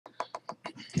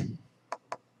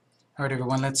All right,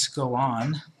 everyone, let's go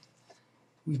on.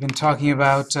 We've been talking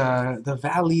about the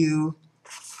value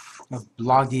of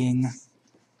blogging,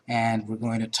 and we're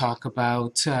going to talk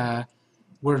about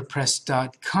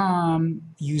WordPress.com,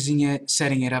 using it,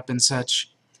 setting it up and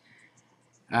such.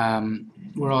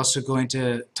 We're also going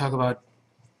to talk about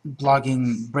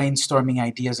blogging, brainstorming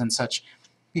ideas and such.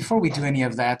 Before we do any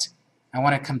of that, I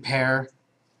want to compare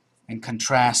and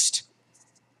contrast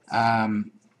the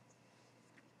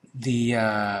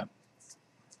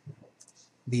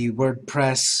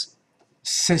WordPress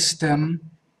system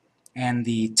and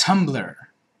the Tumblr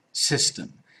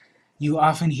system. You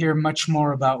often hear much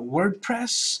more about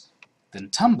WordPress than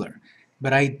Tumblr,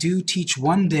 but I do teach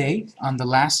one day, on the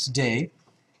last day,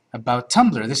 about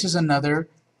Tumblr. This is another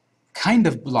kind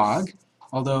of blog,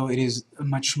 although it is a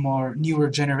much more newer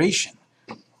generation.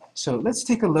 So let's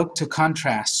take a look to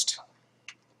contrast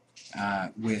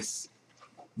with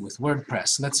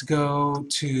WordPress. Let's go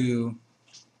to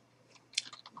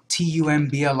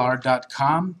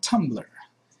tumblr.com, Tumblr.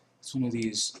 It's one of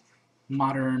these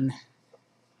modern,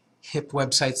 hip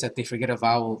websites that they forget a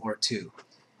vowel or two.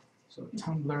 So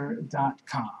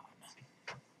tumblr.com.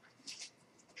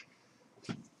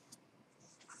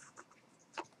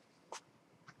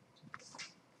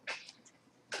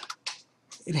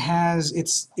 It has it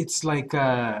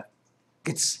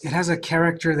has a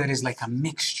character that is like a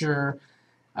mixture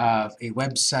of a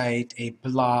website, a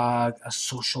blog, a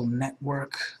social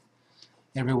network.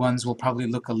 Everyone's will probably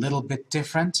look a little bit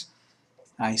different.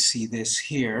 I see this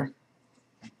here.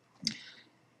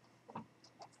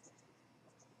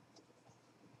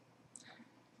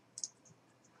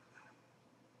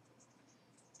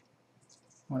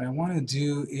 What I want to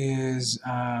do is,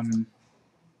 do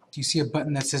you see a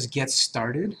button that says Get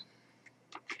Started?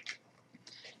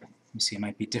 Let me see, it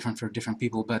might be different for different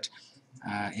people, but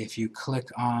if you click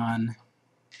on,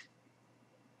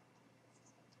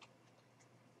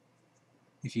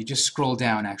 if you just scroll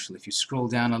down, actually, if you scroll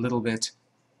down a little bit,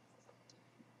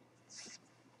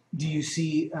 do you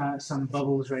see some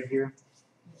bubbles right here?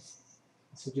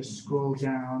 So just scroll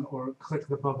down or click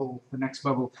the bubble, the next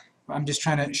bubble. I'm just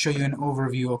trying to show you an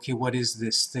overview. Okay, what is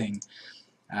this thing?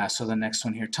 So the next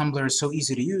one here, Tumblr is so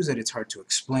easy to use that it's hard to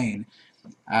explain.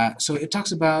 So it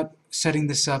talks about setting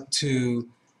this up to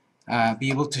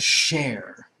be able to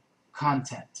share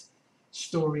content.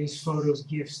 Stories, photos,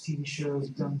 GIFs, TV shows,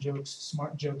 dumb jokes,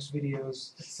 smart jokes,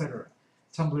 videos, etc.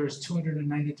 Tumblr has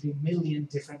 293 million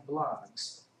different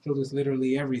blogs, filled with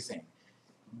literally everything.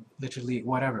 Literally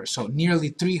whatever. So nearly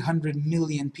 300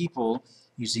 million people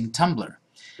using Tumblr.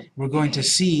 We're going to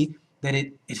see that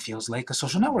it feels like a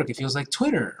social network. It feels like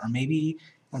Twitter, or maybe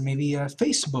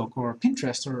Facebook or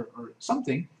Pinterest or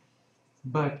something,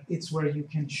 but it's where you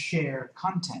can share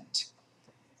content.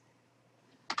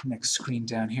 Next screen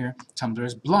down here, Tumblr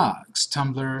is blogs.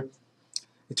 Tumblr,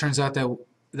 it turns out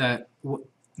that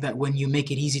when you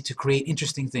make it easy to create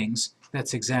interesting things,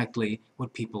 that's exactly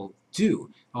what people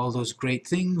do. All those great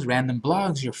things, random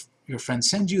blogs your friends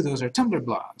send you, those are Tumblr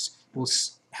blogs. We'll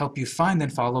help you find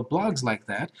and follow blogs like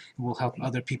that, and will help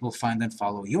other people find and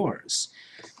follow yours.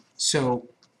 So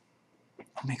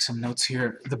I'll make some notes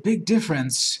here. The big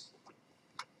difference,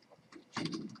 so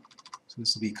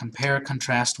this will be compare,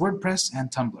 contrast WordPress and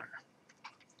Tumblr.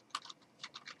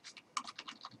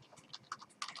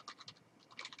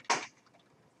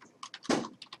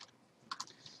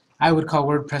 I would call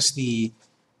WordPress the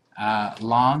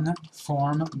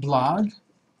long-form blog,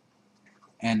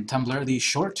 and Tumblr the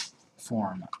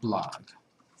short-form blog.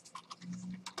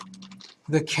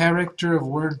 The character of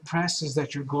WordPress is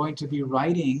that you're going to be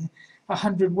writing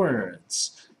 100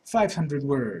 words, 500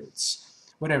 words,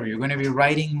 whatever. You're going to be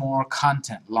writing more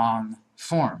content, long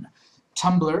form.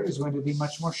 Tumblr is going to be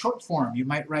much more short form. You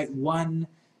might write one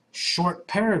short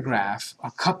paragraph, a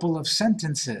couple of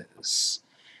sentences.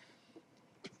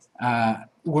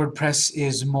 WordPress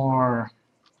is more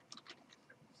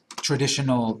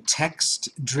traditional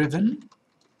text-driven,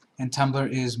 and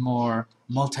Tumblr is more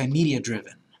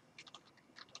multimedia-driven,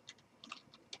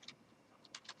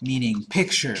 meaning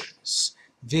pictures,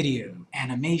 video,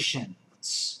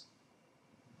 animations.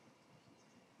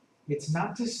 It's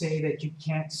not to say that you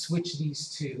can't switch these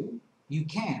two. You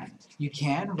can. You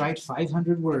can write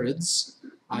 500 words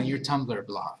on your Tumblr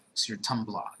blogs, your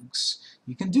Tumblogs.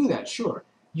 You can do that, sure.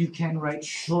 You can write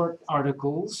short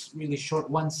articles, really short,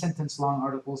 one-sentence long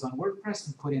articles on WordPress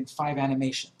and put in 5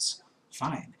 animations.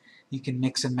 Fine. You can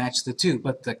mix and match the two,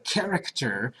 but the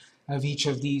character of each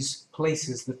of these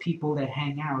places, the people that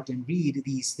hang out and read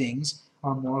these things,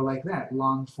 are more like that,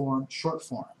 long form, short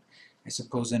form. I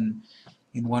suppose in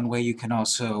one way you can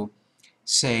also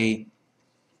say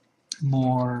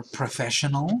more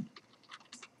professional,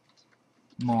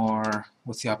 more,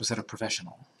 what's the opposite of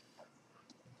professional?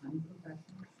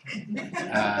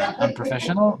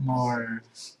 Unprofessional, more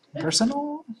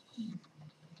personal?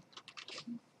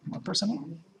 More personal?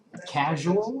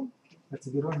 Casual? That's a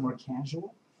good one, more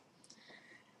casual.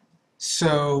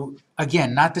 So,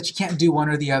 again, not that you can't do one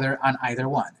or the other on either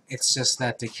one. It's just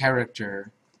that the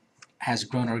character has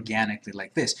grown organically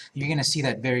like this. You're going to see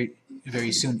that very,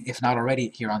 very soon, if not already,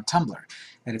 here on Tumblr,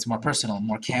 that it's more personal,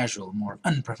 more casual, more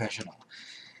unprofessional.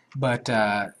 But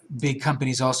big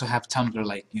companies also have Tumblr,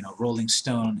 like, you know, Rolling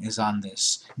Stone is on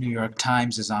this, New York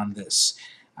Times is on this.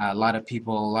 A lot of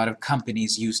people, a lot of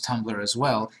companies use Tumblr as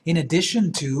well, in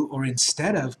addition to, or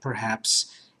instead of,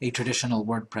 perhaps, a traditional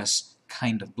WordPress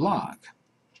kind of blog.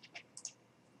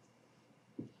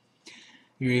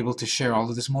 You're able to share all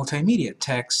of this multimedia,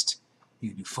 text, you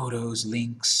can do photos,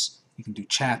 links, you can do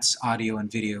chats, audio and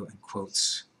video, and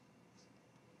quotes.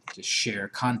 Just share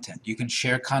content. You can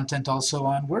share content also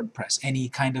on WordPress, any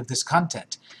kind of this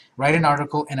content. Write an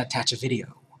article and attach a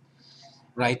video.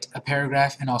 Write a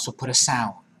paragraph and also put a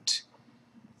sound.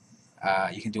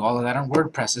 You can do all of that on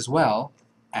WordPress as well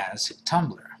as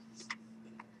Tumblr.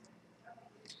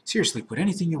 Seriously, put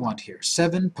anything you want here.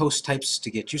 7 post types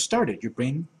to get you started. Your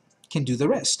brain can do the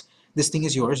rest. This thing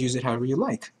is yours. Use it however you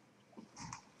like.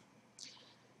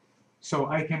 So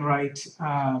I can write,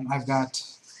 I've got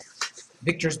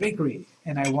Victor's Bakery,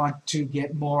 and I want to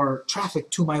get more traffic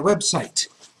to my website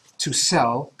to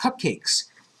sell cupcakes.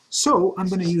 So I'm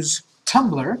going to use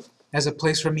Tumblr as a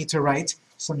place for me to write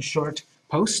some short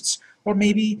posts, or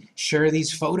maybe share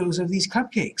these photos of these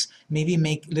cupcakes. Maybe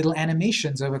make little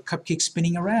animations of a cupcake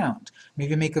spinning around.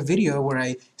 Maybe make a video where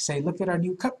I say, look at our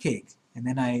new cupcake, and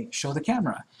then I show the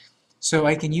camera. So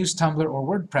I can use Tumblr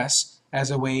or WordPress as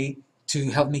a way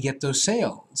to help me get those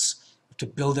sales, to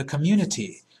build a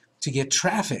community, to get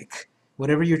traffic,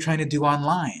 whatever you're trying to do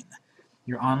online,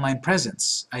 your online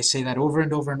presence. I say that over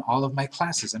and over in all of my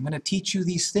classes. I'm going to teach you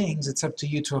these things. It's up to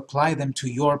you to apply them to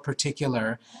your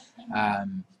particular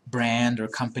brand or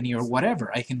company or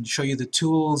whatever. I can show you the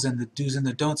tools and the do's and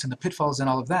the don'ts and the pitfalls and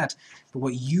all of that, but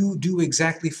what you do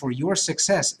exactly for your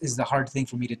success is the hard thing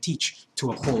for me to teach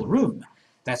to a whole room.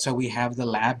 That's why we have the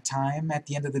lab time at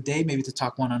the end of the day, maybe to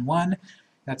talk one-on-one.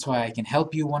 That's why I can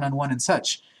help you one-on-one and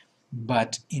such.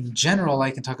 But in general,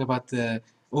 I can talk about the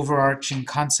overarching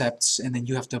concepts, and then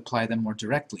you have to apply them more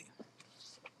directly.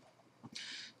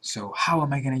 So how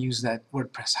am I going to use that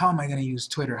WordPress? How am I going to use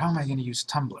Twitter? How am I going to use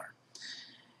Tumblr?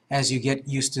 As you get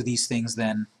used to these things,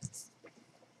 then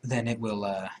it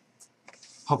will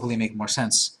hopefully make more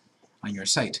sense on your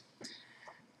site.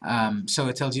 So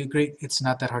it tells you, great, it's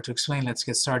not that hard to explain. Let's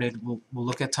get started. We'll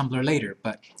look at Tumblr later,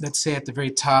 but let's say at the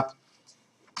very top,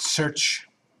 search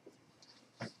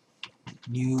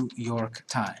New York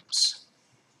Times.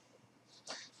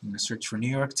 I'm going to search for New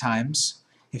York Times.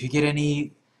 If you get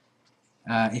any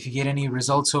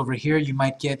results over here, you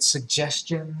might get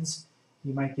suggestions.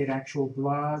 You might get actual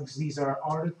blogs. These are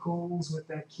articles with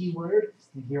that keyword,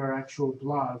 and here are actual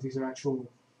blogs. These are actual,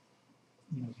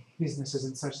 businesses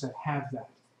and such that have that.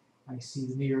 I see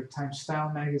the New York Times Style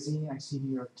magazine. I see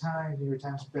New York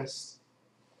Times Best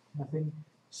nothing.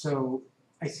 So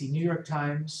I see New York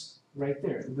Times right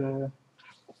there. The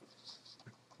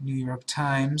New York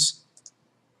Times,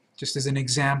 just as an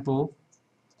example.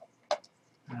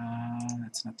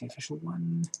 That's not the official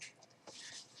one.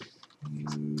 New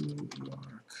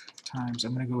York Times.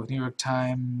 I'm going to go with New York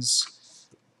Times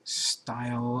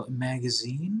Style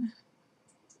magazine.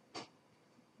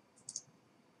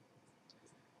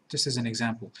 Just as an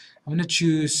example. I'm going to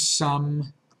choose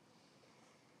some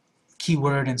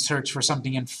keyword and search for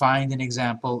something and find an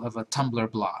example of a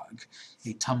Tumblr blog,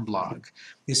 a Tumblog.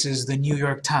 This is the New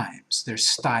York Times, their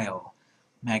Style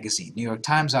magazine. New York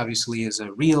Times obviously is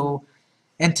a real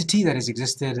entity that has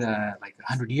existed like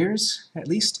 100 years at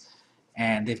least,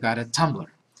 and they've got a Tumblr.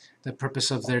 The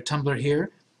purpose of their Tumblr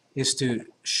here is to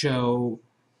show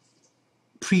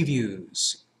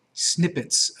previews,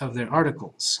 snippets of their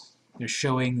articles. They're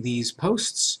showing these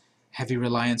posts, heavy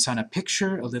reliance on a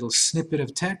picture, a little snippet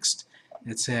of text.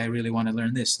 Let's say I really want to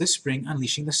learn this. This spring,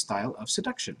 unleashing the style of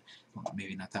seduction. Well,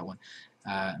 maybe not that one.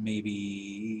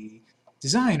 Maybe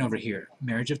design over here.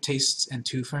 Marriage of tastes and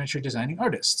 2 furniture designing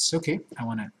artists. Okay, I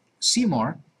want to see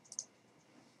more.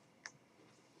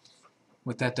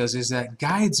 What that does is that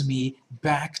guides me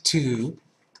back to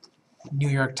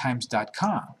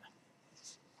NewYorkTimes.com.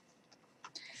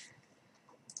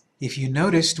 If you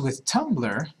noticed with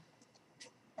Tumblr,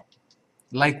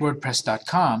 like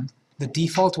WordPress.com, the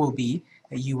default will be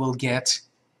that you will get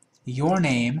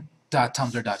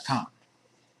yourname.tumblr.com.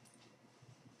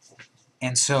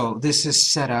 And so this is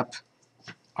set up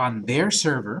on their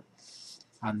server,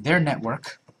 on their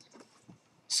network,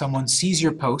 someone sees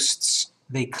your posts,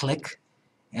 they click,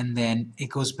 and then it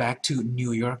goes back to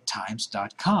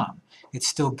NewYorkTimes.com. It's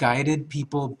still guided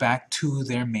people back to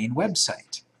their main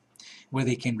website, where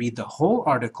they can read the whole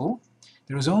article.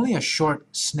 There was only a short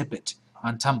snippet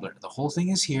on Tumblr. The whole thing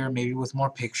is here, maybe with more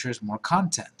pictures, more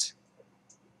content.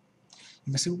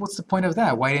 You may say, well, what's the point of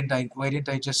that? Why didn't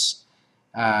I just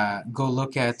go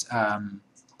look at?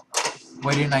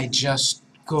 Why didn't I just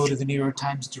go to the New York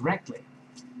Times directly?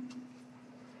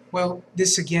 Well,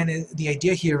 this again, the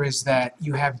idea here is that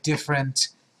you have different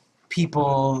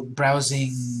people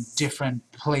browsing different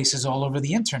places all over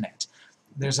the internet.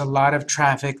 There's a lot of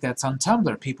traffic that's on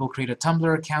Tumblr. People create a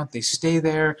Tumblr account, they stay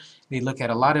there, they look at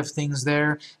a lot of things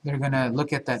there. They're going to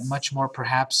look at that much more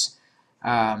perhaps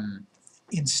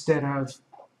instead of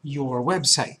your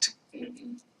website.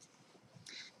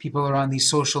 People are on these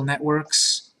social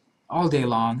networks all day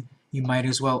long. You might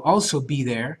as well also be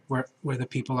there where the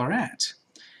people are at,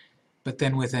 but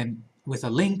then with a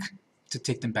link to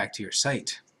take them back to your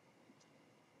site.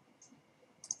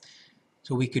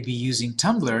 So we could be using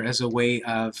Tumblr as a way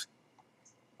of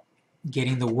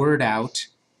getting the word out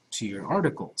to your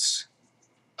articles.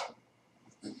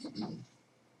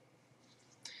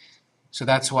 So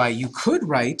that's why you could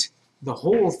write the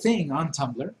whole thing on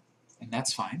Tumblr, and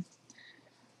that's fine.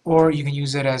 Or you can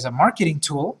use it as a marketing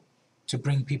tool to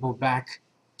bring people back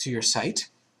to your site.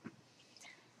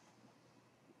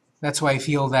 That's why I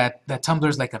feel that Tumblr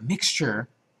is like a mixture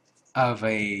of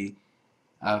a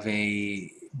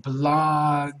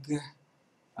blog,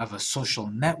 of a social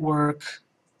network.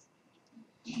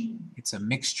 It's a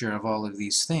mixture of all of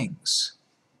these things.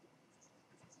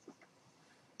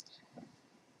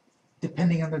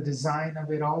 Depending on the design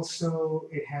of it also,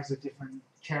 it has a different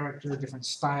character, different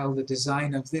style. The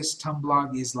design of this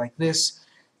Tumblr is like this,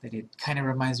 that it kind of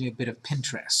reminds me a bit of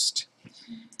Pinterest.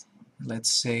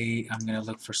 Let's say I'm going to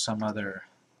look for some other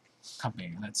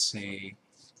company. Let's say,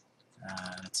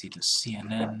 let's see, does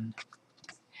CNN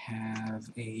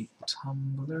have a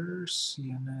Tumblr?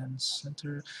 CNN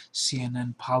Center,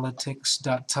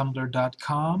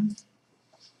 cnnpolitics.tumblr.com.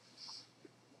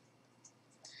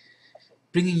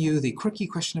 Bringing you the quirky,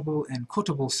 questionable, and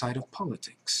quotable side of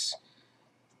politics.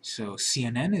 So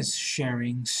CNN is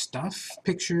sharing stuff,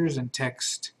 pictures, and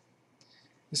text.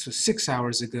 This was 6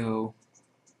 hours ago.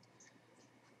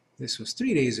 This was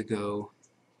 3 days ago.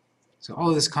 So all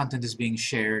of this content is being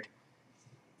shared.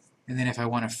 And then if I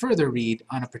want to further read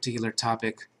on a particular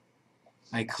topic,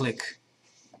 I click,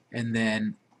 and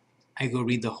then I go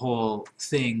read the whole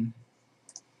thing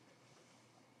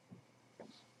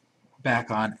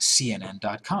back on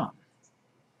CNN.com.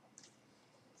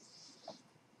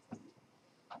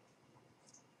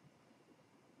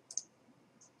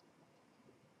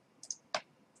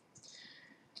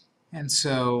 And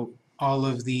so all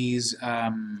of these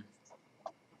Tumblr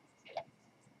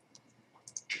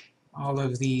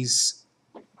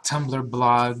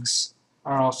blogs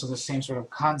are also the same sort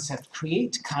of concept.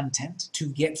 Create content to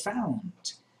get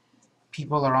found.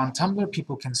 People are on Tumblr,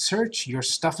 people can search, your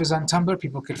stuff is on Tumblr,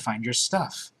 people could find your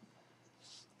stuff.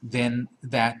 Then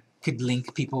that could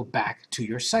link people back to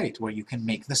your site where you can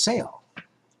make the sale,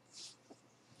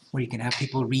 where you can have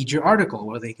people read your article,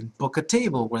 where they can book a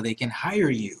table, where they can hire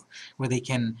you, where they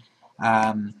can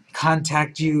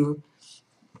contact you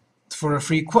for a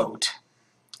free quote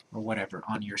or whatever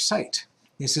on your site.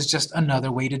 This is just another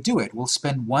way to do it. We'll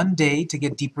spend one day to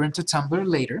get deeper into Tumblr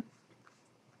later.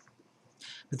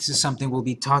 But this is something we'll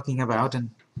be talking about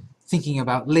and thinking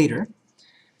about later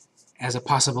as a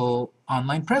possible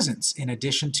online presence in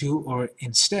addition to or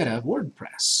instead of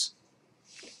WordPress.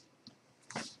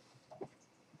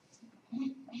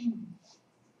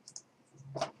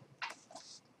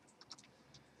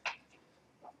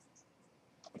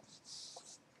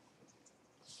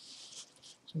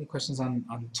 So any questions on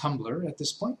Tumblr at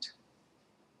this point?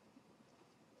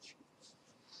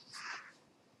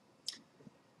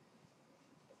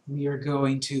 We are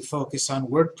going to focus on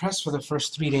WordPress for the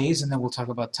first 3 days, and then we'll talk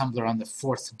about Tumblr on the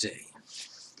 4th day.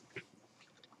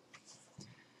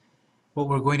 What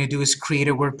we're going to do is create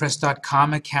a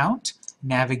WordPress.com account,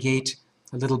 navigate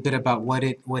a little bit about what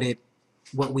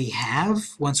we have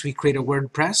once we create a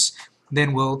WordPress.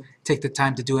 Then we'll take the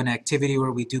time to do an activity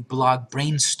where we do blog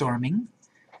brainstorming.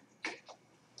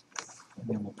 And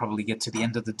then we'll probably get to the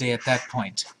end of the day at that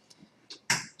point.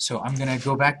 So I'm going to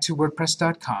go back to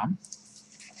WordPress.com.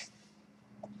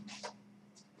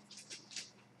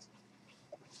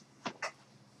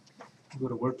 Go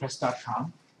to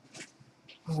WordPress.com.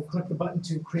 We'll click the button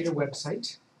to create a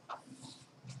website.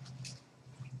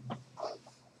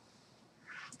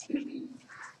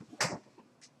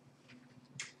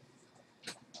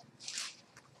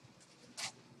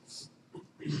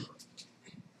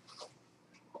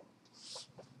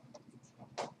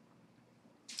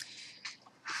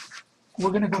 we're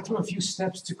going to go through a few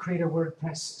steps to create a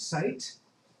WordPress site.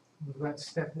 We've got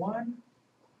step 1.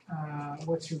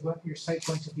 What's your site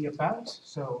going to be about?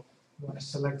 So you want to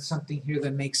select something here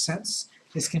that makes sense.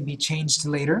 This can be changed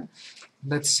later.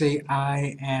 Let's say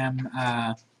I am,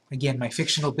 again, my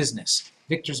fictional business,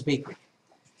 Victor's Bakery.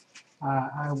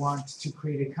 I want to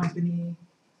create a company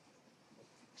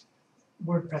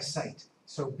WordPress site.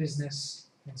 So business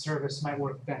and service might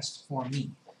work best for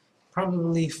me.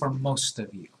 Probably for most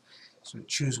of you. So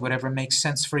choose whatever makes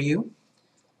sense for you.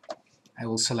 I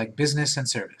will select business and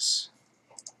service.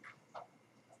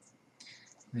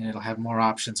 Then it'll have more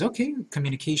options. Okay,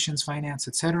 communications, finance,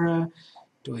 etc.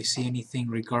 Do I see anything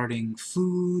regarding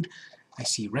food? I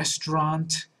see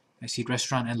restaurant. I see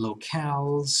restaurant and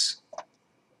locales.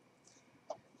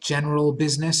 General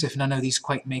business, if none of these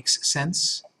quite makes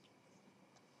sense.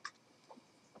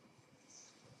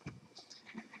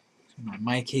 In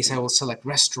my case, I will select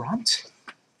restaurant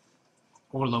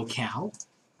or locale.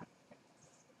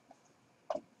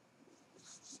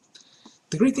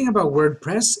 The great thing about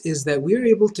WordPress is that we're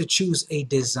able to choose a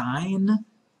design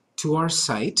to our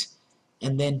site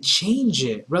and then change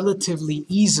it relatively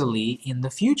easily in the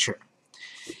future.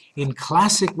 In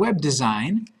classic web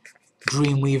design,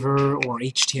 Dreamweaver or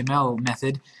HTML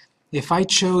method, if I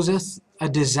chose a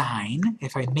design,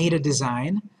 if I made a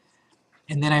design,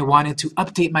 and then I wanted to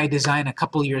update my design a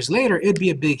couple years later, it'd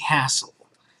be a big hassle,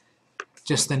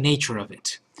 just the nature of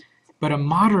it. But a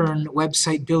modern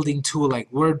website building tool like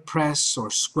WordPress or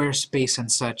Squarespace and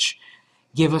such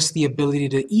give us the ability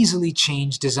to easily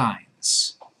change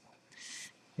designs.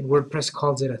 And WordPress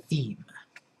calls it a theme.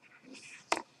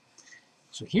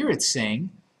 So here it's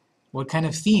saying, what kind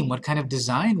of theme, what kind of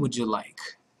design would you like?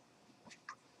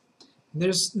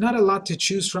 There's not a lot to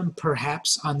choose from,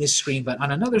 perhaps, on this screen, but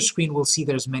on another screen we'll see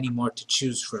there's many more to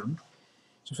choose from.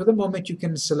 So for the moment you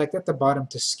can select at the bottom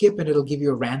to skip and it'll give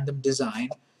you a random design,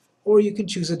 or you can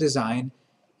choose a design,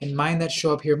 and mine that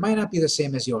show up here might not be the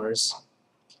same as yours,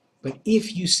 but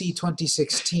if you see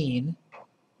 2016,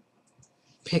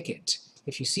 pick it.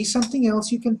 If you see something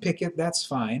else, you can pick it, that's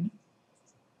fine.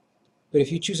 But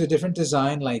if you choose a different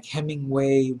design, like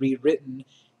Hemingway rewritten,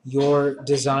 your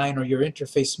design or your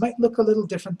interface might look a little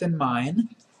different than mine.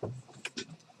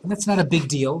 And that's not a big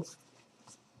deal.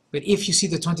 But if you see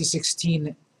the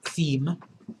 2016 theme,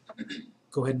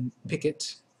 go ahead and pick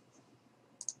it.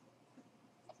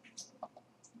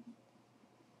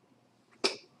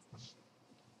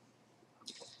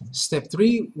 Step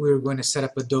 3, we're going to set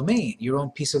up a domain, your own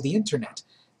piece of the internet.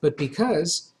 But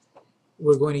because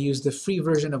we're going to use the free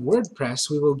version of WordPress,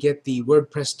 we will get the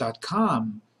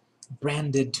WordPress.com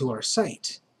branded to our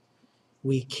site.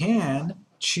 We can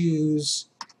choose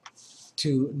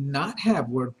to not have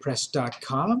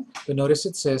WordPress.com, but notice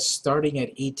it says starting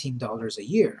at $18 a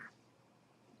year.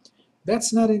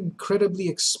 That's not incredibly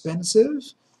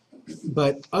expensive,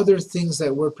 but other things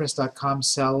that WordPress.com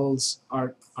sells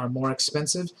are more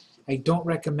expensive. I don't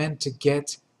recommend to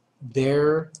get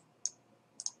their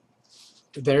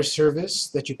service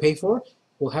that you pay for.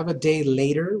 We'll have a day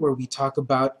later where we talk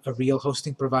about a real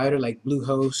hosting provider like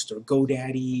Bluehost or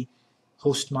GoDaddy,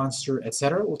 HostMonster,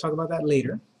 etc. We'll talk about that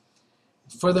later.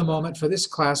 For the moment, for this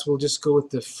class, we'll just go with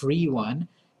the free one,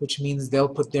 which means they'll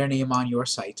put their name on your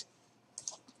site.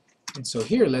 And so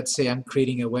here, let's say I'm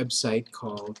creating a website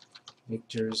called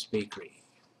Victor's Bakery.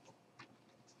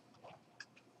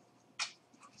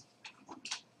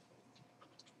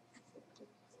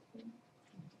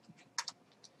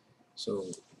 So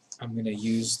I'm going to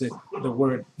use the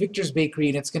word Victor's Bakery,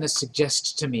 and it's going to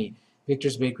suggest to me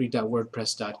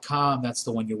victorsbakery.wordpress.com. That's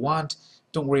the one you want.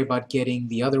 Don't worry about getting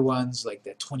the other ones, like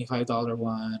the $25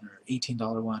 one or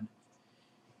 $18 one.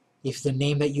 If the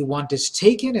name that you want is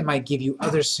taken, it might give you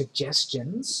other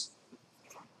suggestions.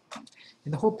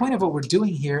 And the whole point of what we're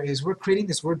doing here is we're creating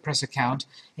this WordPress account,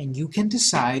 and you can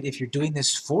decide if you're doing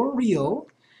this for real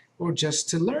or just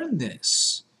to learn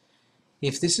this.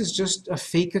 If this is just a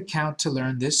fake account to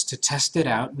learn this, to test it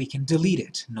out, we can delete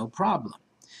it, no problem.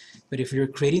 But if you're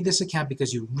creating this account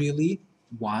because you really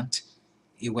want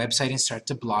a website and start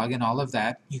to blog and all of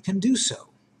that, you can do so.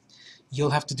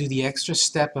 You'll have to do the extra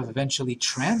step of eventually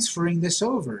transferring this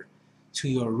over to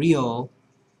your real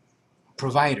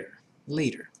provider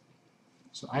later.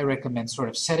 So I recommend sort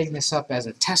of setting this up as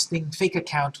a testing fake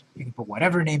account. You can put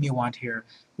whatever name you want here.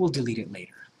 We'll delete it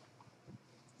later.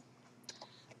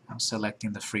 I'm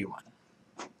selecting the free one.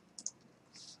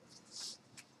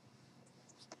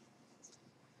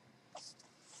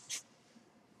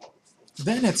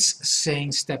 Then it's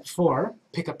saying step 4,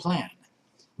 pick a plan.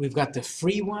 We've got the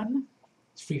free one,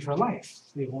 it's free for life.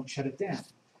 We won't shut it down.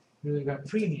 We've got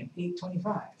premium,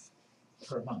 $8.25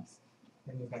 per month.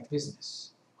 Then we've got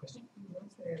business. Question? One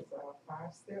says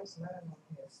 5 steps, mine only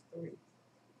has 3.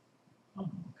 Oh,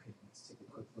 okay. Let's take a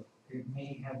quick look. It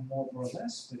may have more or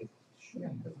less, but it should. Yeah,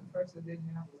 because the first it didn't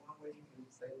have one way you can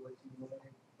say what you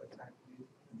wanted, what type of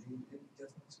music, and then it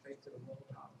just went straight to the moon,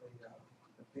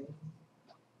 the thing,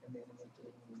 and then it went to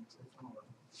the moon to the song.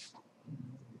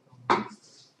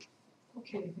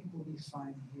 Okay, I think we'll be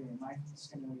fine here. Mine's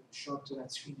going to show up to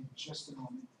that screen in just a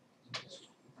moment.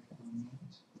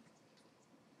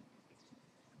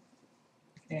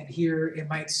 And here it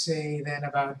might say then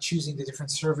about choosing the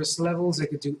different service levels. I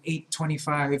could do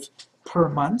 $8.25 per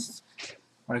month,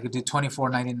 or I could do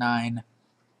 $24.99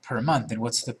 per month. And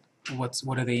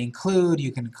what do they include?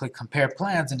 You can click compare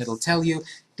plans and it'll tell you.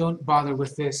 Don't bother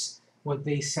with this. What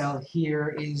they sell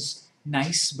here is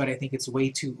nice, but I think it's way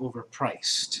too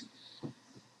overpriced.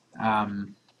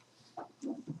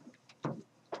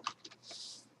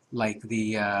 Like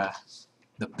the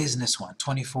business one,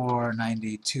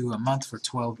 $24.92 a month for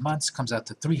 12 months, comes out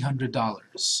to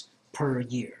 $300 per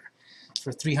year.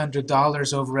 For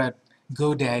 $300 over at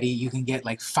GoDaddy, you can get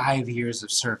like 5 years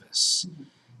of service.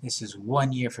 This is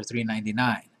 1 year for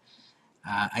 $3.99.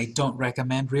 I don't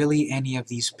recommend really any of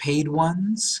these paid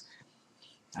ones.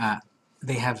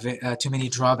 They have too many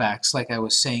drawbacks, like I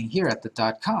was saying here at the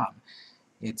 .com.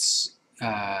 It's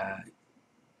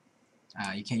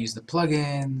you can't use the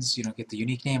plugins, you don't get the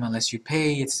unique name unless you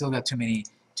pay, it's still got too many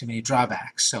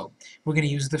drawbacks. So we're going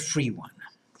to use the free one.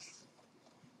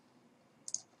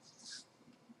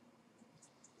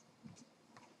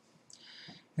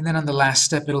 And then on the last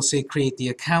step it'll say create the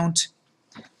account.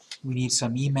 We need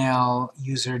some email,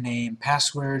 username,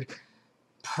 password.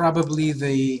 Probably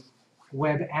the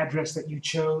web address that you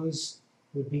chose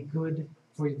would be good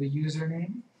for the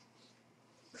username.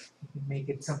 You can make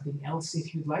it something else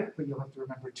if you'd like, but you'll have to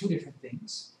remember 2 different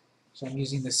things. So I'm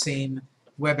using the same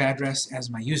web address as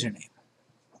my username.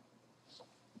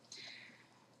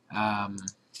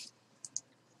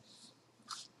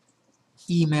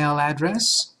 Email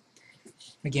address.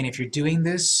 Again, if you're doing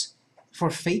this for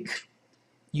fake,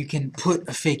 you can put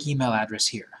a fake email address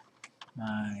here.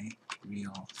 My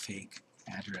real fake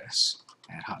address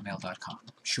at hotmail.com.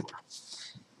 Sure.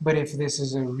 But if this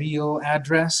is a real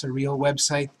address, a real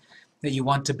website that you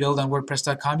want to build on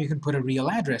WordPress.com, you can put a real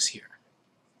address here.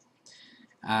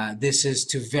 This is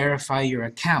to verify your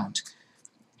account.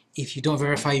 If you don't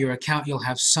verify your account, you'll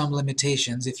have some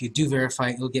limitations. If you do verify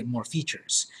it, you'll get more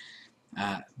features.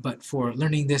 But for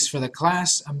learning this for the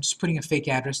class, I'm just putting a fake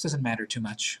address. Doesn't matter too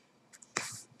much.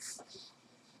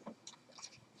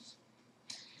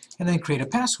 And then create a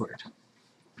password.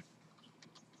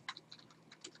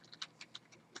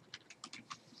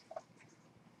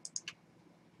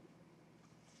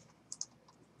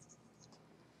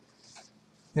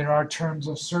 There are terms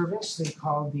of service. They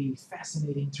call the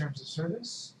fascinating terms of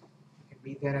service. You can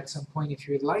read that at some point if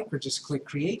you would like, or just click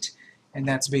create. And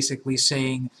that's basically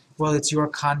saying, well, it's your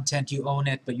content, you own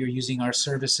it, but you're using our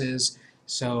services.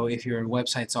 So if your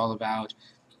website's all about,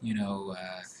 you know,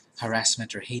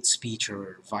 harassment or hate speech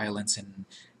or violence and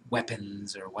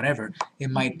weapons or whatever,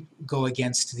 it might go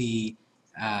against the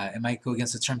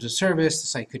terms of service. The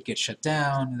site could get shut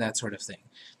down, that sort of thing.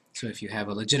 So if you have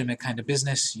a legitimate kind of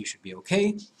business, you should be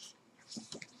okay.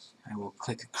 I will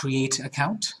click Create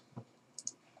Account.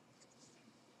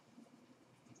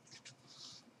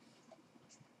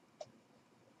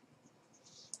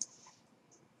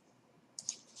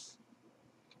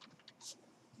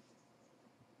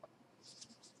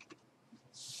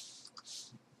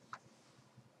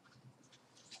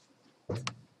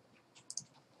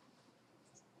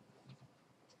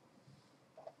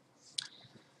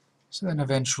 So then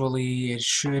eventually it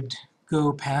should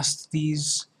go past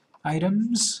these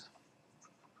items.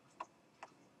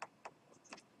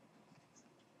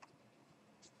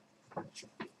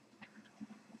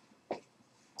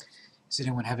 Is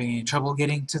anyone having any trouble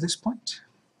getting to this point?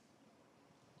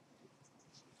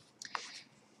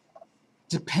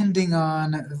 Depending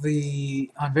on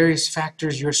various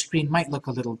factors, your screen might look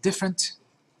a little different.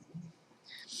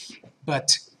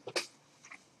 But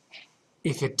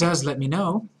if it does, let me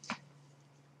know.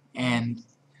 And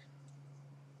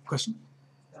question?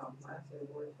 No, mine said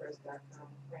WordPress.com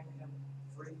premium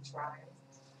free trial.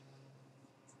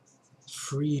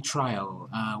 Free trial.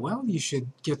 Well, you should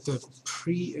get the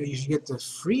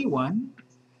free one.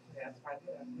 Yeah, I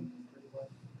did. I think it's pretty well.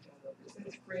 It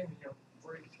says premium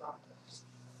free trial.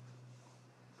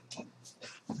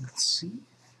 Let's see.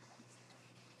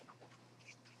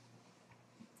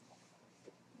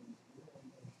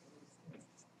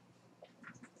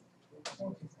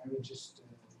 Okay, I would just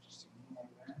ignore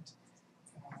that.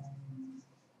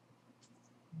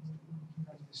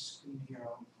 out of the screen here.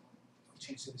 I'll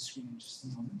change to the screen in just a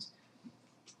moment.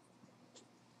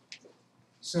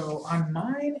 So on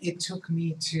mine, it took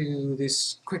me to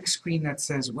this quick screen that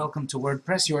says Welcome to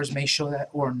WordPress. Yours may show that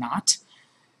or not.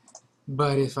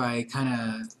 But if I kind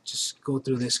of just go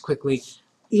through this quickly,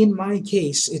 in my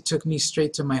case, it took me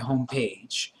straight to my home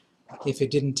page. If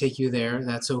it didn't take you there,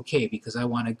 that's okay, because I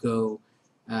want to go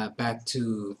back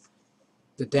to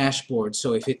the dashboard.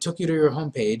 So if it took you to your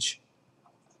home page,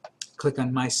 click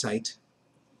on My Site,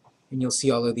 and you'll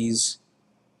see all of these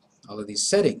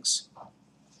settings.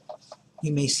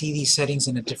 You may see these settings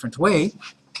in a different way,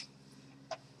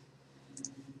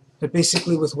 but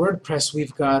basically with WordPress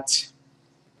we've got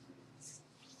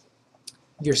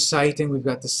your site and we've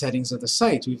got the settings of the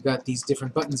site. We've got these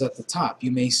different buttons at the top.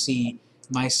 You may see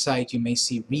My Site, you may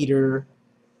see Reader.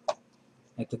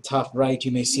 At the top right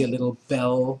you may see a little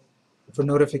bell for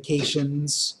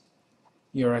notifications,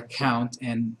 your account,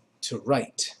 and to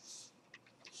write.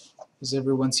 Does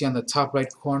everyone see on the top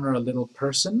right corner a little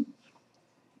person?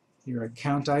 Your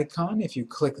account icon. If you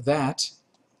click that,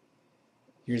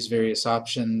 here's various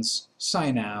options: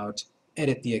 sign out,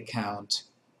 edit the account,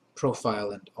 profile,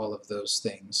 and all of those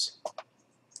things.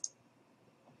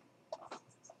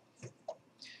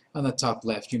 On the top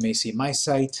left you may see My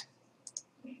Site,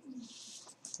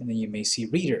 and then you may see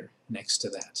Reader next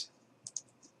to that.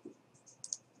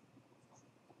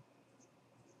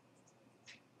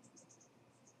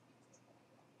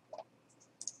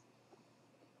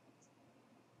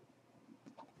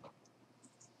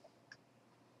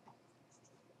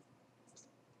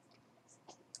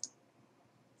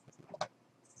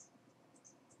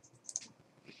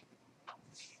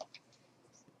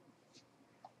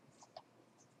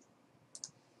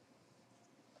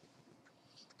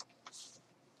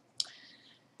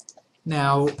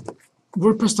 Now,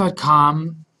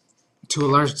 WordPress.com, to a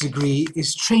large degree,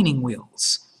 is training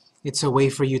wheels. It's a way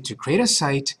for you to create a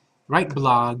site, write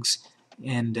blogs,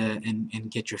 and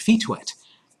get your feet wet.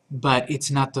 But it's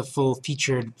not the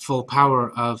full-featured, full power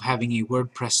of having a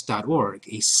WordPress.org,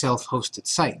 a self-hosted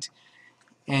site.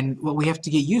 And what we have to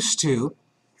get used to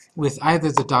with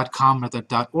either the .com or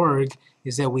the .org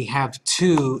is that we have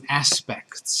two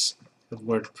aspects of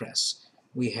WordPress.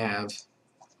 We have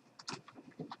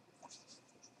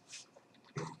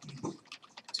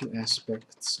two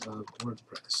aspects of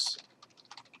WordPress.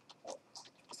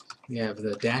 We have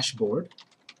the dashboard,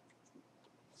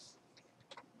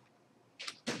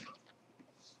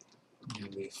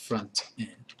 and the front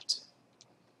end.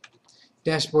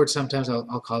 Dashboard, sometimes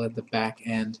I'll call it the back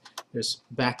end. There's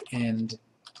back end,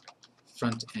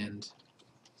 front end.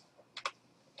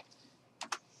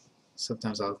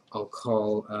 Sometimes I'll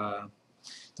call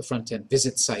the front end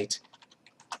visit site.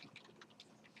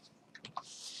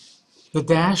 The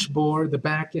dashboard, the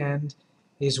back end,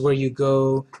 is where you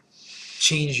go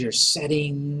change your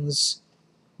settings,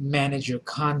 manage your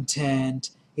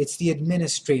content. It's the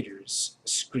administrator's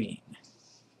screen.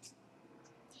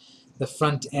 The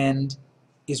front end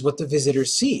is what the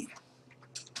visitors see.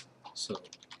 So,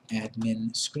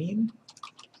 admin screen.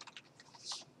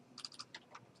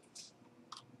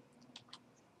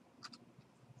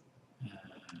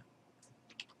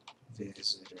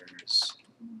 Visitors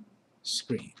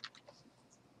screen.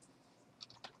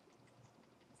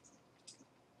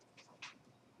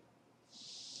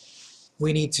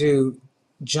 We need to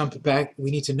jump back, we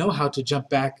need to know how to jump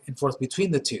back and forth between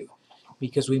the two,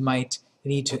 because we might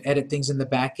need to edit things in the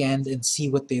back end and see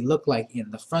what they look like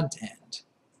in the front end.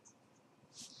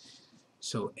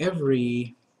 So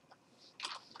every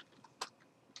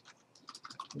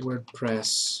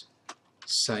WordPress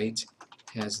site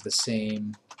has the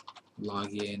same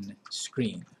login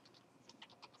screen.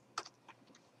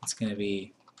 It's going to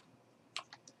be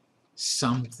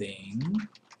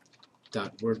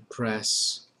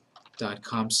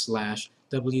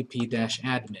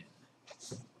something.wordpress.com/wp-admin.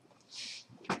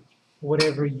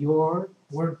 Whatever your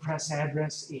WordPress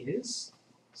address is,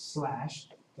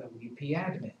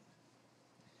 /wp-admin.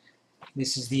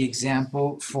 This is the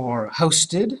example for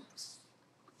hosted.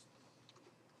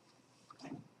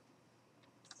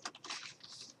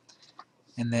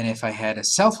 And then if I had a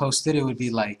self-hosted, it would be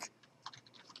like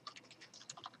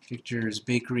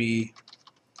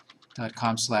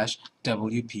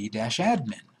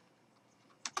victorsbakery.com/wp-admin.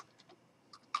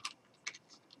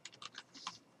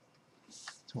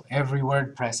 So every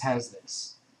WordPress has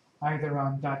this, either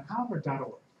on .com or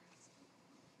 .org.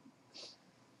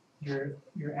 Your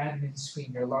admin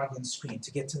screen, your login screen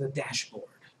to get to the dashboard.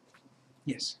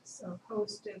 Yes? So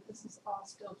hosted, this is all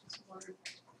still just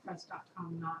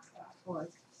WordPress.com, not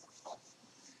 .org.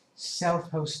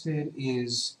 Self-hosted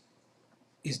is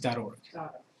 .org.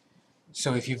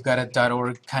 So if you've got a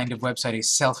 .org kind of website, a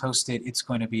self-hosted, it's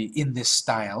going to be in this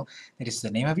style. That is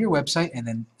the name of your website and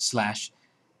then slash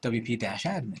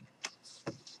wp-admin.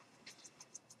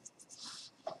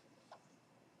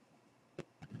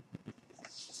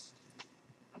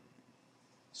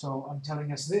 So I'm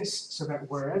telling us this so that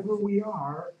wherever we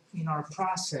are in our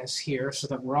process here, so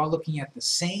that we're all looking at the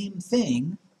same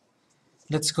thing,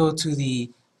 let's go to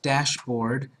the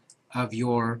dashboard of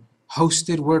your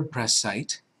hosted WordPress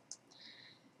site.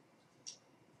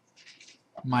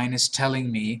 Mine is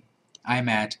telling me I'm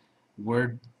at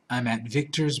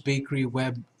Victor's Bakery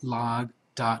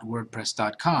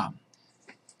weblog.wordpress.com.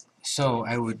 So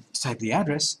I would type the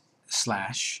address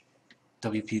 /wp-admin.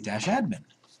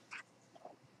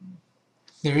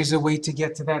 There is a way to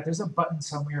get to that. There's a button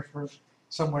somewhere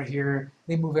here.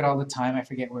 They move it all the time. I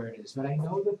forget where it is. But I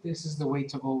know that this is the way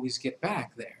to always get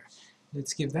back there.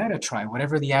 Let's give that a try.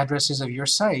 Whatever the address is of your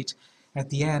site, at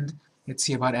the end, let's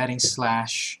see about adding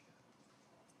 /wp-admin.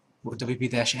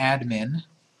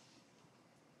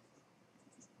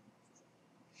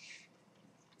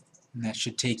 And that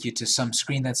should take you to some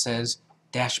screen that says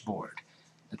dashboard.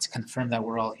 Let's confirm that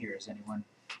we're all here. Is anyone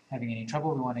having any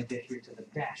trouble? We want to get here to the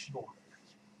dashboard.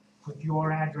 Put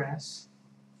your address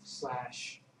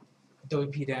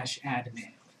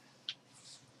 /wp-admin.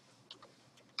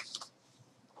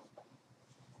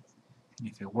 And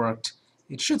if it worked,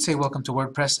 it should say welcome to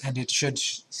WordPress, and it should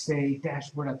say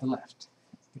dashboard at the left.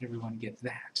 Did everyone get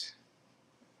that?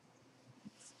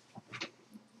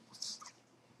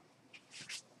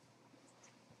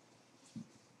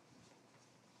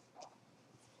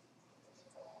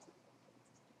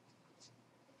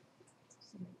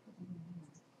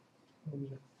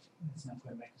 It's not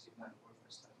quite right because you've got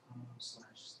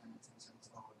WordPress.com/stats and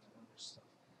all of that other stuff.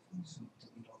 So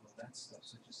delete all of that stuff,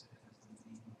 so just that it has the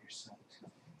name of your site.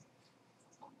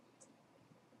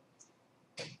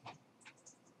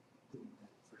 Delete that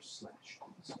first slash.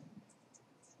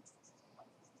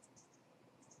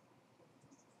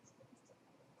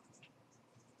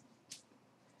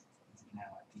 Now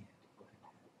at the end, go ahead and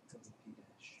add wp-admin.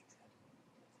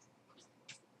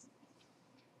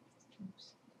 Oops.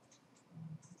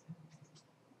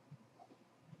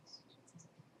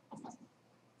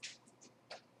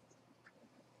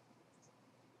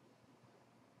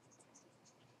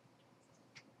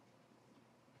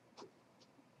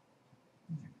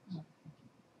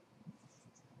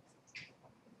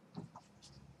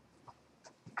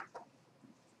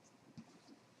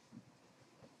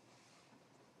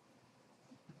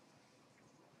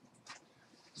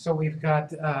 So we've got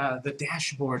the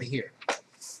dashboard here.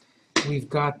 We've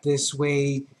got this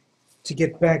way to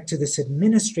get back to this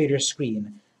administrator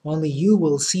screen. Only you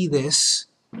will see this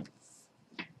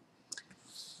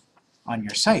on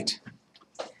your site.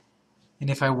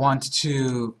 And if I want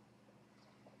to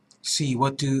see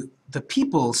what do the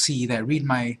people see that read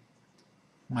my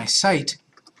site,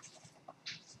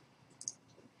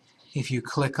 if you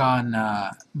click on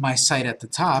my site at the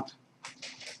top,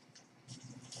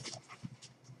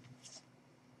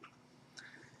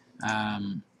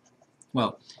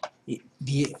 well,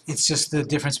 it's just the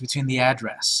difference between the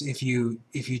address. If you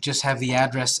just have the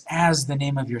address as the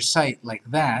name of your site like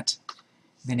that,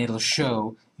 then it'll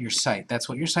show your site. That's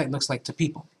what your site looks like to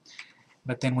people.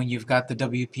 But then when you've got the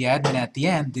WP-admin at the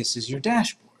end, this is your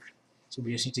dashboard. So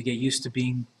we just need to get used to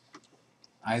being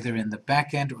either in the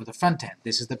back end or the front end.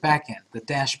 This is the back end, the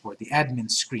dashboard, the admin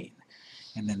screen.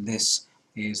 And then this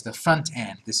is the front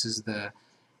end. This is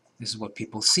what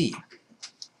people see.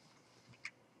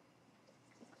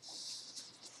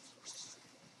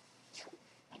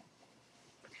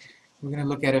 We're going to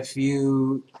look at a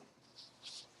few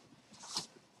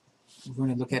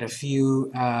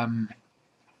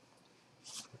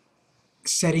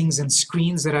settings and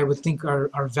screens that I would think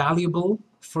are valuable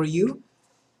for you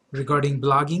regarding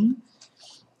blogging.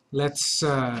 Let's,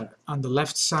 on the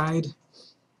left side,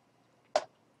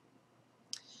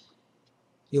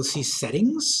 you'll see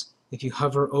settings. If you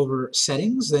hover over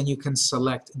settings, then you can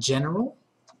select general.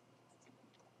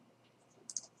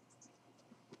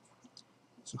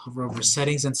 So hover over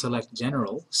settings and select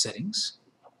general settings.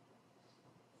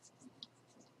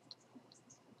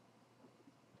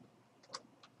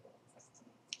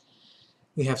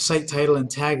 We have site title and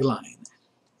tagline.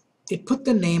 It put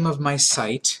the name of my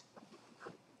site,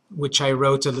 which I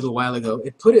wrote a little while ago,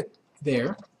 it put it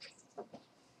there.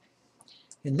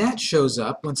 And that shows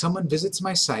up when someone visits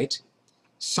my site.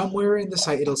 Somewhere in the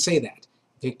site it'll say that,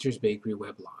 Victor's Bakery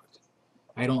Weblog.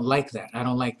 I don't like that. I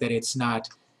don't like that it's not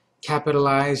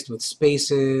capitalized with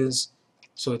spaces,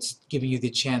 so it's giving you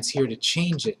the chance here to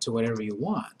change it to whatever you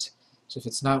want. So if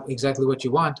it's not exactly what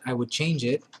you want, I would change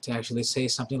it to actually say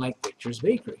something like Victor's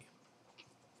Bakery.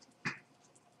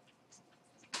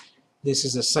 This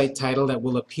is a site title that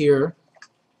will appear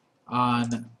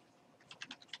on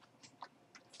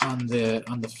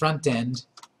the front end,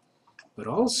 but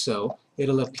also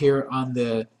it'll appear on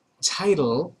the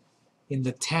title in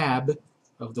the tab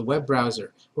of the web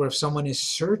browser. Or if someone is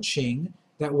searching,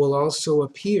 that will also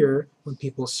appear when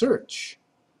people search.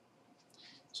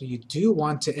 So you do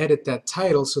want to edit that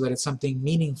title so that it's something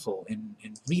meaningful and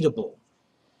readable.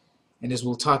 And as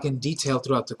we'll talk in detail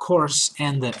throughout the course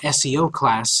and the SEO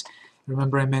class,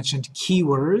 remember I mentioned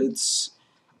keywords.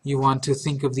 You want to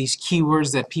think of these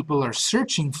keywords that people are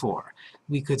searching for.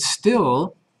 We could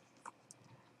still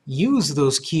use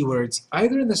those keywords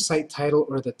either in the site title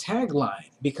or the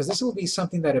tagline, because this will be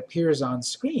something that appears on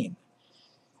screen.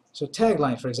 So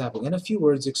tagline, for example, in a few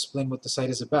words explain what the site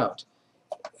is about.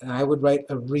 And I would write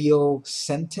a real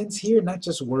sentence here, not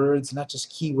just words, not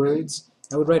just keywords.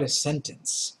 I would write a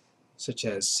sentence, such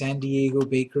as San Diego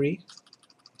Bakery,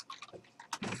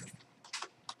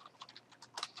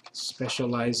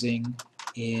 specializing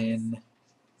in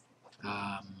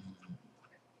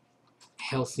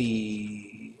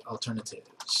healthy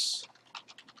alternatives.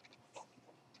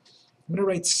 I'm going to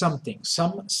write something,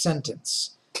 some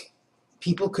sentence.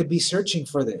 People could be searching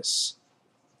for this.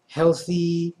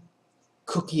 Healthy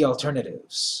cookie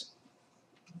alternatives.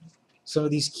 Some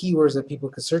of these keywords that people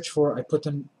could search for, I put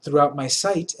them throughout my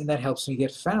site, and that helps me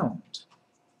get found.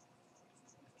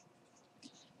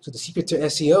 So the secret to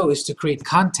SEO is to create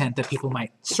content that people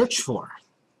might search for.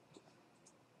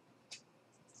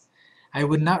 I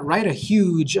would not write a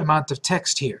huge amount of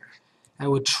text here. I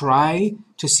would try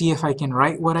to see if I can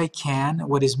write what I can,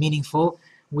 what is meaningful,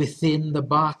 within the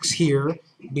box here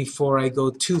before I go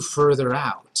too further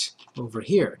out over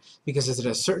here. Because at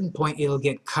a certain point it'll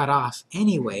get cut off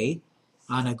anyway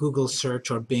on a Google search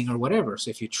or Bing or whatever.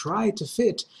 So if you try to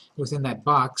fit within that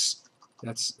box,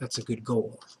 that's a good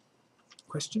goal.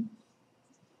 Question?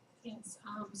 Yes,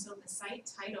 so the site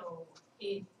title,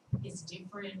 it is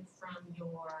different from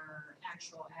your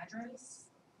actual address?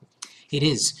 It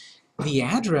is. The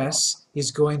address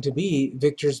is going to be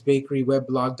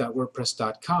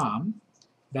victorsbakeryweblog.wordpress.com.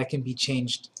 That can be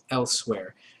changed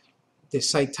elsewhere. The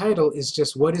site title is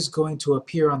just what is going to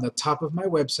appear on the top of my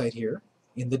website here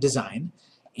in the design,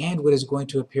 and what is going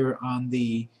to appear on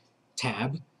the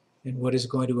tab, and what is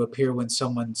going to appear when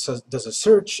someone does a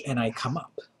search and I come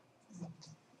up.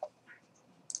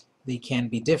 They can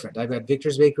be different. I've got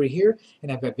Victor's Bakery here,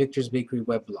 and I've got Victor's Bakery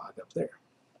Weblog up there.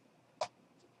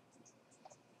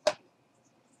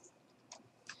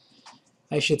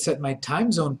 I should set my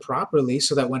time zone properly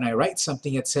so that when I write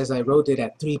something it says I wrote it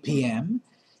at 3 p.m.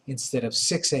 instead of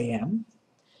 6 a.m.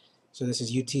 So this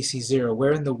is UTC 0.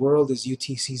 Where in the world is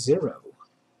UTC 0?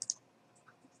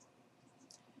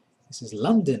 This is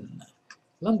London,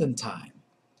 London time.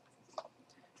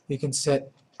 You can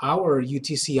set our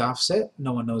UTC offset,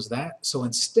 no one knows that, so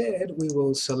instead we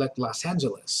will select Los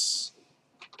Angeles.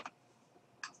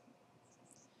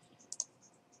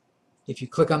 If you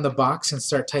click on the box and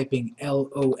start typing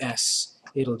LOS,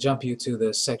 it'll jump you to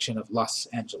the section of Los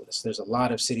Angeles. There's a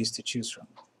lot of cities to choose from.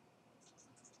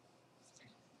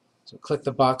 So click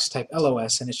the box, type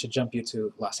LOS, and it should jump you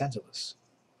to Los Angeles.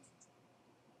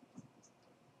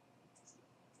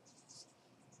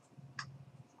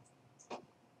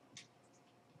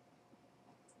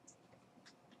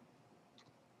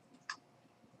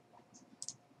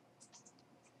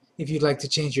 If you'd like to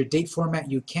change your date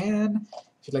format, you can.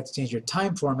 If you'd like to change your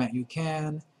time format, you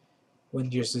can. When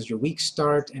does your week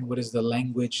start, and what is the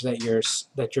language that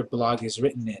your blog is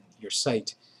written in, your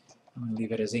site. I'm going to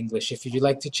leave it as English. If you'd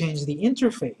like to change the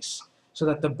interface so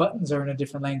that the buttons are in a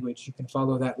different language, you can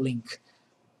follow that link.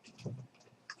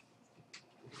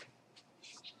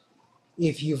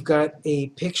 If you've got a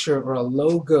picture or a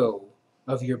logo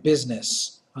of your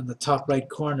business on the top right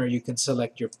corner, you can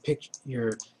select your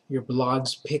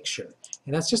blog's picture.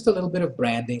 And that's just a little bit of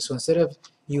branding. So instead of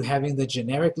you having the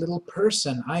generic little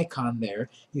person icon there,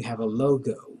 you have a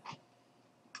logo.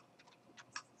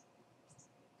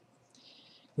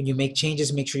 When you make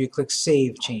changes, make sure you click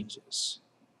Save Changes.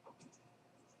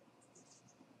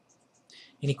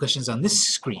 Any questions on this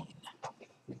screen?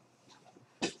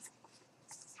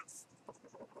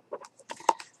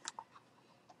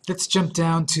 Let's jump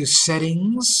down to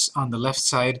Settings on the left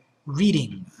side,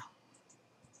 Reading.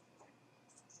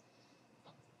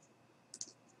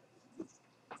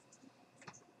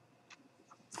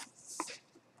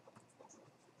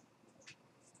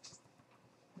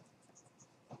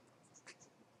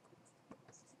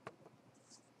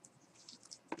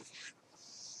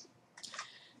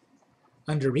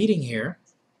 under reading here,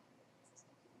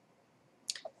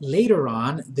 later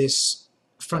on, this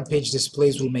front page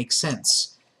displays will make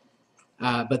sense.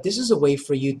 But this is a way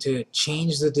for you to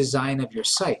change the design of your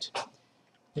site.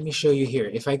 Let me show you here.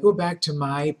 If I go back to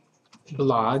my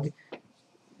blog,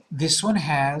 this one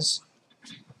has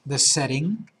the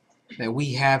setting that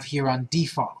we have here on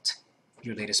default,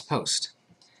 your latest post.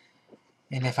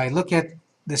 And if I look at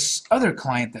this other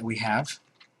client that we have,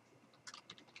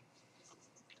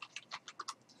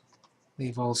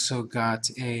 they've also got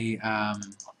a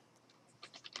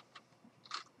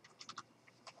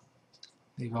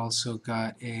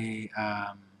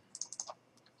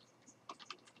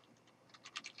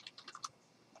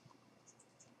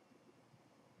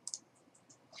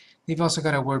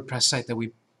WordPress site that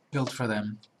we built for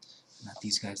them. Not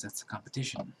these guys, that's the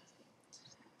competition.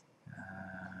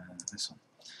 This one.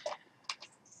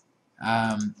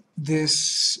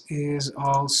 This is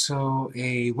also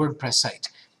a WordPress site.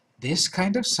 This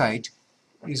kind of site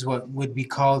is what would be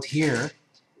called here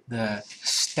the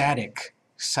static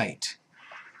site.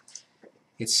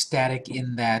 It's static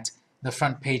in that the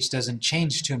front page doesn't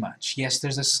change too much. Yes,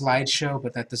 there's a slideshow,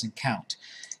 but that doesn't count.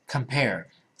 Compare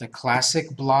the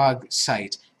classic blog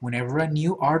site. Whenever a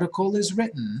new article is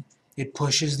written, it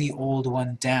pushes the old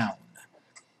one down.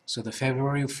 So the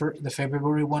February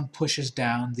one pushes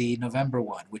down the November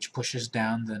one, which pushes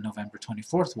down the November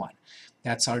 24th one.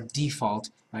 That's our default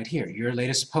right here. Your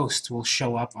latest posts will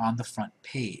show up on the front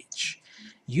page.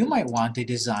 You might want a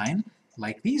design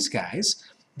like these guys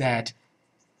that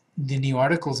the new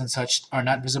articles and such are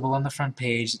not visible on the front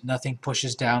page. Nothing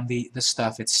pushes down the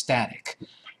stuff. It's static.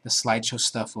 The slideshow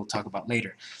stuff we'll talk about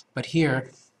later. But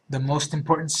here, the most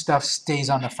important stuff stays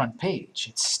on the front page.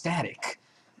 It's static.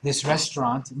 This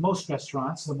restaurant, most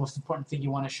restaurants, the most important thing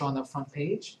you want to show on the front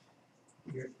page,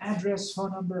 your address,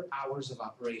 phone number, hours of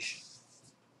operation.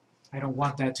 I don't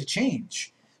want that to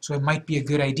change. So it might be a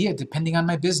good idea, depending on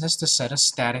my business, to set a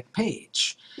static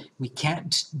page. We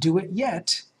can't do it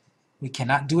yet. We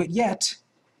cannot do it yet,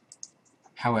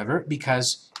 however,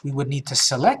 because we would need to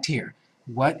select here.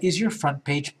 What is your front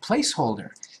page placeholder?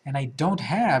 And I don't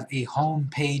have a home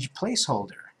page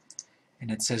placeholder. And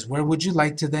it says, where would you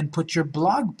like to then put your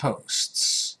blog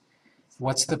posts?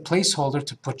 What's the placeholder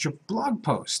to put your blog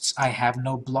posts? I have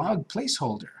no blog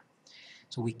placeholder.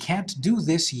 So we can't do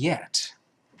this yet.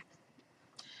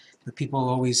 But people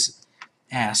always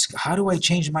ask, how do I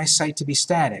change my site to be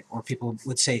static? Or people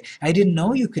would say, I didn't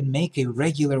know you could make a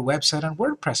regular website on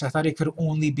WordPress. I thought it could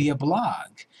only be a blog.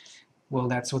 Well,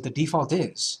 that's what the default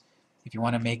is. If you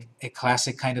want to make a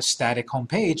classic kind of static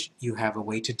homepage, you have a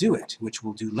way to do it, which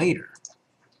we'll do later.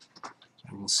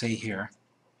 So we'll say here,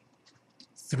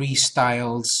 3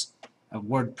 styles of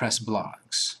WordPress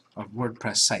blogs, of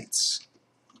WordPress sites.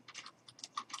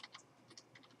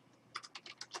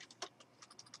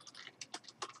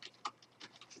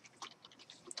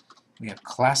 We have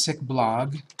classic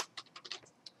blog,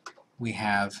 we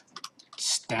have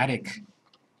static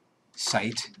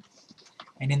site,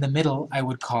 and in the middle I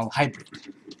would call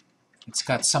hybrid. It's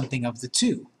got something of the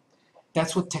two.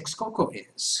 That's what Texcoco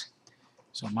is.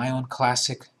 So my own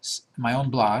classic, my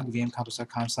own blog,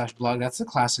 vmcampus.com/blog, that's the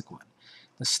classic one.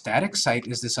 The static site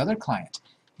is this other client,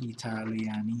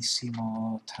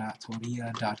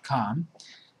 italianissimotrattoria.com.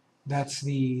 That's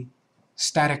the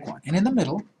static one. And in the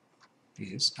middle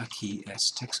is Aquí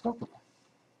es Texcoco.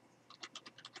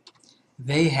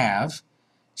 They have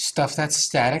stuff that's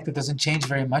static, that doesn't change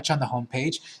very much on the home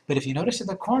page, but if you notice in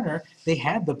the corner, they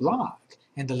had the blog,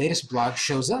 and the latest blog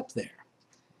shows up there.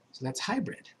 So that's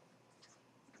hybrid.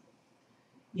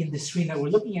 In the screen that we're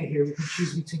looking at here, we can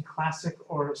choose between classic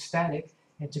or static,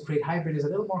 and to create hybrid is a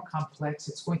little more complex.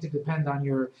 It's going to depend on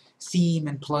your theme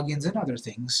and plugins and other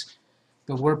things.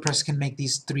 But WordPress can make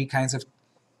these 3 types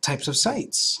of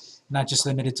sites, not just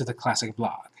limited to the classic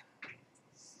blog.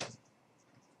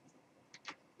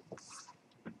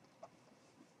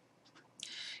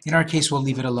 In our case, we'll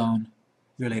leave it alone,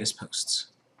 your latest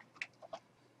posts.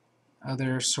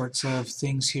 Other sorts of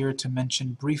things here to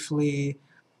mention briefly.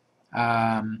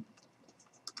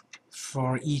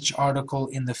 For each article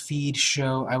in the feed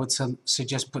show, I would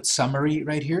suggest put summary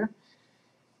right here.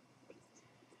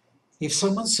 If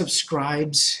someone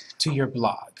subscribes to your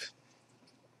blog,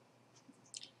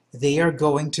 they are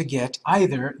going to get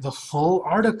either the full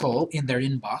article in their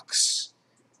inbox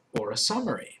or a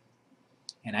summary.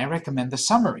 And I recommend the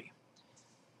summary,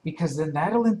 because then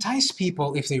that'll entice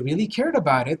people. If they really cared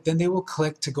about it, then they will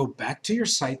click to go back to your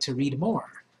site to read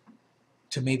more,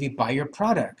 to maybe buy your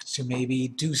product, to maybe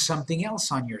do something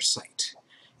else on your site.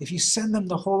 If you send them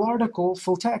the whole article,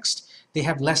 full text, they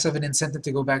have less of an incentive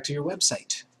to go back to your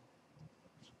website.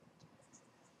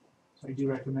 So I do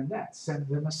recommend that. Send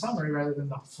them a summary rather than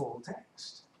the full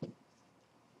text.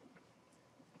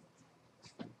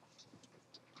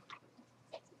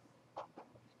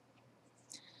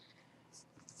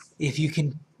 If you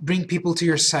can bring people to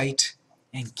your site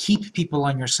and keep people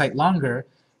on your site longer,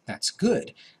 that's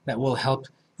good. That will help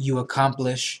you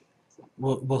accomplish,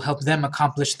 will help them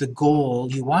accomplish the goal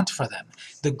you want for them.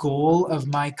 The goal of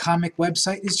my comic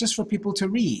website is just for people to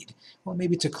read, well,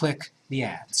 maybe to click the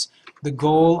ads. The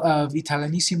goal of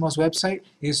Italianissimo's website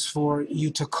is for you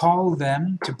to call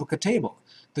them to book a table.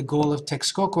 The goal of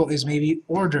Texcoco is maybe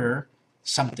order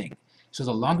something. So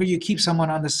the longer you keep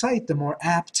someone on the site, the more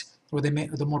apt or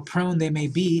the more prone they may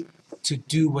be to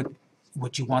do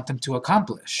what you want them to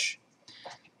accomplish.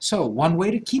 So one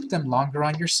way to keep them longer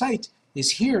on your site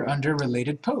is here under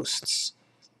related posts.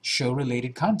 Show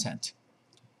related content.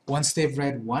 Once they've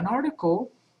read one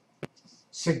article,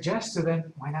 suggest to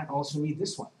them, why not also read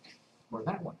this one or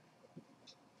that one?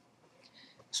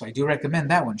 So I do recommend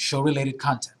that one, show related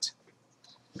content.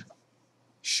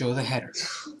 Show the header.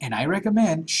 And I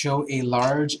recommend show a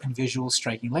large and visual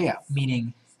striking layout,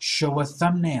 meaning show a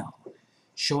thumbnail,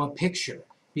 show a picture,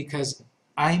 because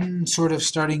I'm sort of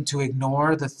starting to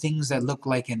ignore the things that look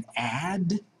like an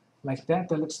ad, like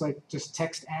that looks like just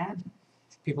text ad.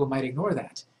 People might ignore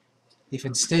that. If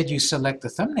instead you select the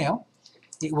thumbnail,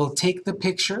 it will take the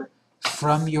picture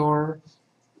from your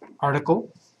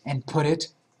article and put it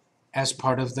as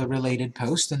part of the related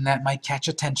post, and that might catch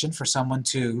attention for someone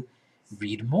to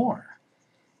read more.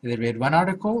 They read one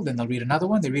article, then they'll read another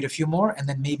one, they read a few more, and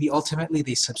then maybe ultimately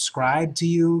they subscribe to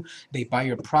you, they buy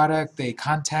your product, they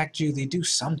contact you, they do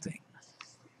something.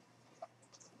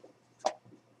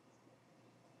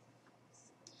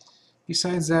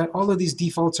 Besides that, all of these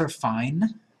defaults are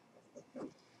fine.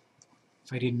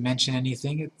 If I didn't mention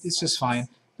anything, it's just fine.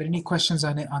 But any questions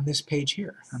on it on this page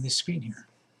here, on this screen here?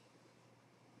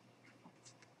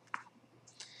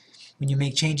 When you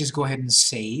make changes, go ahead and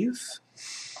save.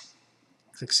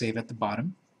 Click Save at the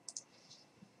bottom.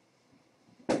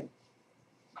 And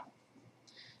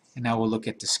now we'll look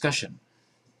at discussion.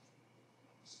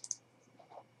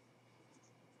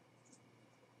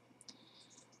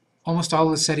 Almost all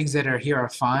of the settings that are here are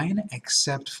fine,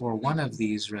 except for one of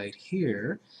these right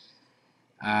here.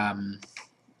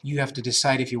 You have to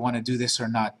decide if you want to do this or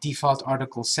not. Default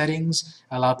article settings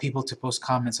allow people to post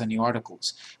comments on new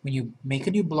articles. When you make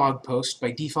a new blog post, by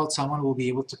default someone will be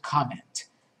able to comment.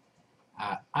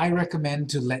 I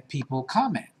recommend to let people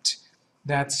comment.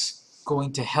 That's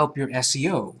going to help your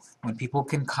SEO. When people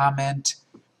can comment,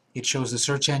 it shows the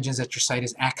search engines that your site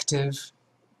is active.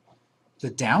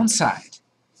 The downside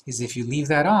is if you leave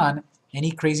that on, any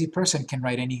crazy person can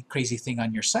write any crazy thing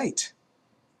on your site.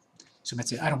 So you might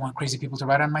say, I don't want crazy people to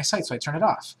write on my site, so I turn it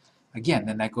off. Again,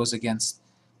 then that goes against,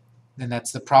 then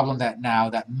that's the problem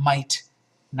that might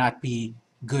not be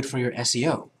good for your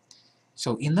SEO.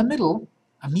 So in the middle,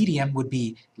 a medium would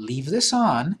be leave this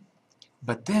on,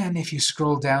 but then if you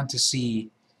scroll down to see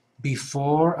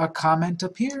before a comment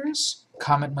appears,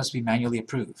 comment must be manually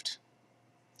approved.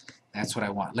 That's what I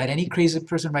want. Let any crazy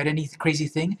person write any crazy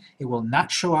thing, it will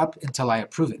not show up until I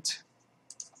approve it.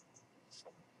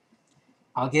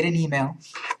 I'll get an email,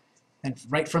 and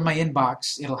right from my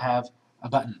inbox, it'll have a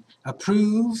button.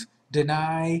 Approve,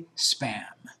 deny, spam.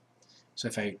 So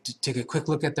if I take a quick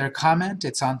look at their comment,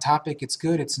 it's on topic, it's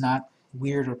good, it's not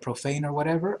weird or profane or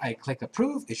whatever, I click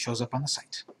approve, it shows up on the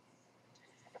site.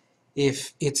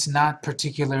 If it's not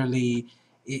particularly,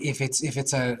 if it's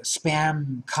a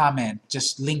spam comment,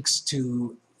 just links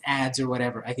to ads or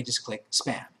whatever, I can just click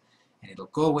spam, and it'll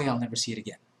go away, I'll never see it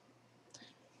again.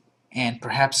 And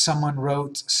perhaps someone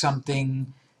wrote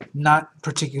something not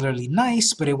particularly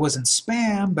nice, but it wasn't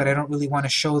spam, but I don't really want to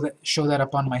show that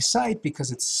up on my site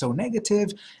because it's so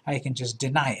negative, I can just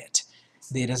deny it.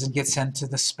 It doesn't get sent to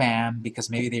the spam because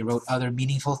maybe they wrote other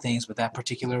meaningful things, but that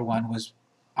particular one was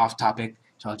off topic,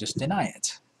 so I'll just deny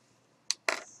it.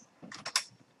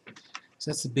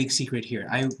 So that's the big secret here.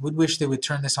 I would wish they would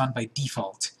turn this on by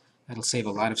default. That'll save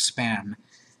a lot of spam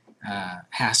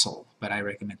hassle, but I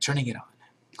recommend turning it on.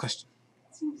 Question?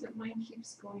 It seems that mine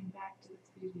keeps going back to the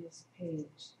previous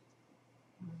page.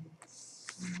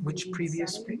 Which Reading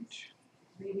previous settings. page?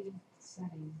 Reading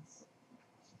settings.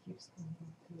 It keeps going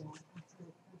back to that after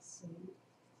I press save.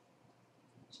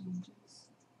 Changes.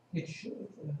 It should,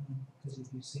 because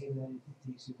if you save that, it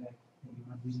takes you back when you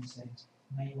run reading settings.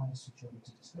 Now you want to switch over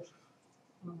to discussion.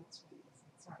 Oh, that's right.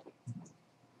 Sorry.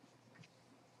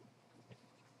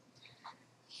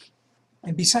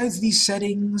 And besides these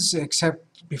settings,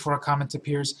 except before a comment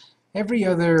appears, every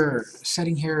other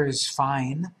setting here is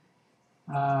fine.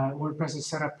 WordPress is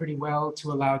set up pretty well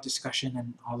to allow discussion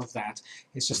and all of that.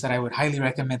 It's just that I would highly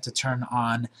recommend to turn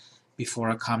on before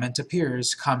a comment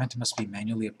appears. Comment must be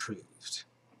manually approved.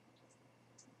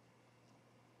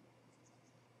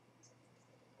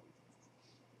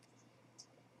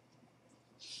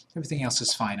 Everything else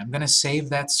is fine. I'm going to save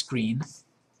that screen.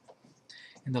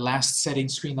 And the last setting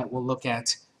screen that we'll look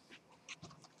at,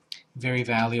 very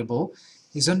valuable,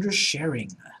 is under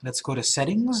sharing. Let's go to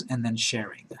settings and then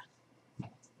sharing.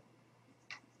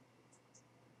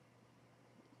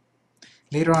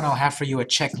 Later on I'll have for you a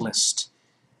checklist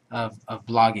of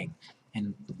blogging.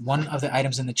 And one of the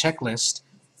items in the checklist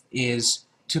is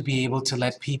to be able to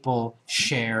let people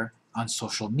share on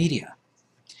social media.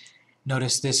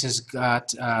 Notice this has got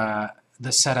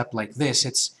the setup like this.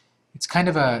 It's kind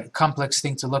of a complex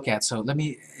thing to look at, so let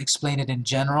me explain it in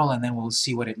general and then we'll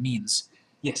see what it means.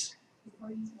 Yes?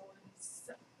 Before you go on,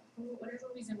 for whatever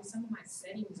reason, some of my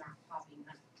settings aren't popping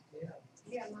up.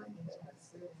 Yeah, mine does.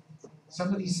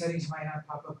 Some of these settings might not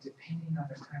pop up depending on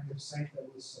the kind of site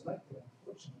that was selected,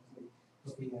 unfortunately.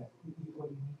 But yeah, what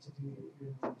you need to do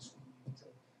here on the screen, you need to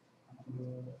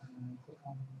click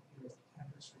on your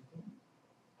address right there.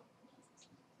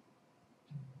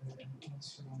 And then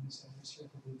once you're on this address here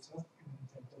at the very top, you're going to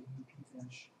type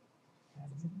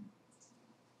wp-admin.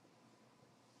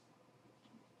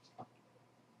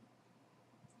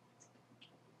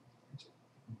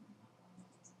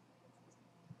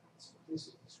 So this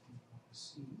is the screen you want to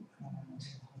see. Hover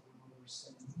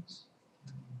settings.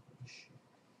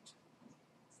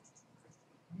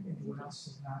 Anyone else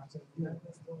is not?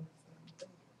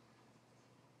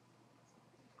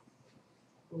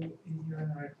 Well, you're in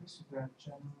the right place. We've got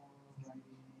general writing,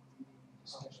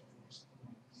 discussion, or something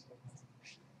like this.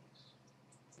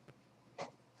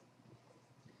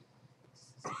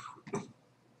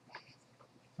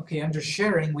 Okay, under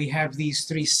sharing, we have these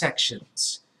three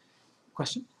sections.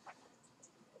 Question?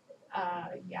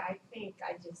 Yeah, I think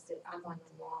I just did, I'm on the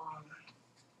wrong.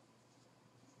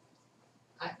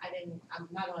 I'm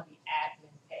not on the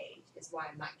admin page, is why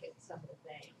I'm not getting some of the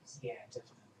things. Yeah,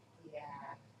 definitely. Yeah.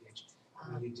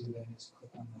 All you do then is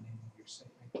click on the name of your site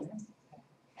right there, and then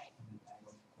I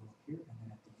will go up here, and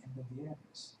then at the end of the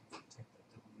address, you type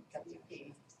the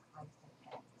WP.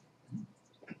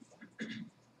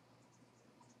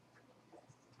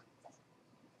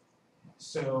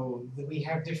 So we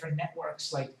have different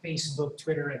networks like Facebook,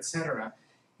 Twitter, etc.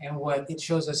 And what it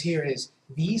shows us here is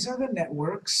these are the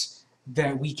networks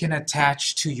that we can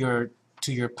attach to your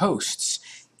posts,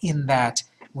 in that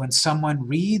when someone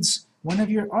reads one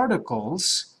of your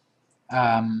articles,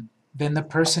 then the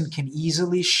person can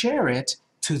easily share it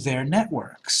to their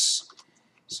networks.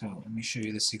 So let me show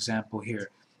you this example here.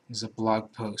 There's a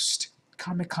blog post,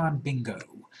 Comic-Con Bingo.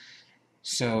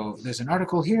 So there's an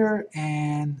article here,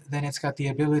 and then it's got the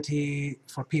ability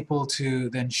for people to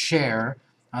then share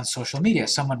on social media.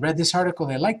 Someone read this article,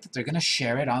 they liked it, they're going to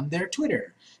share it on their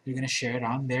Twitter. They're going to share it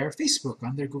on their Facebook,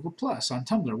 on their Google+, on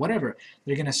Tumblr, whatever.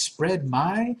 They're going to spread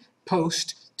my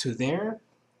post to their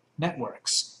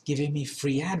networks, giving me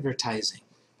free advertising.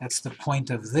 That's the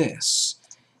point of this.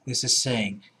 This is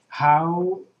saying,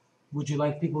 how would you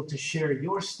like people to share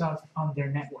your stuff on their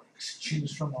networks?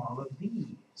 Choose from all of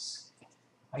these.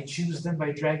 I choose them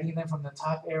by dragging them from the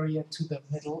top area to the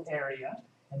middle area,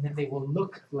 and then they will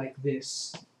look like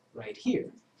this right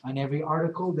here. On every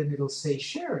article, then it'll say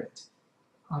share it.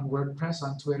 On WordPress,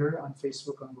 on Twitter, on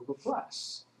Facebook, on Google+.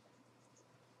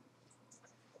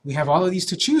 We have all of these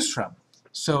to choose from.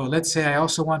 So let's say I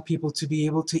also want people to be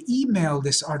able to email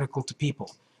this article to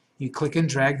people. You click and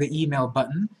drag the email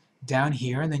button down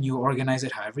here, and then you organize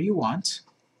it however you want.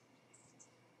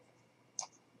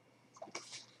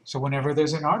 So whenever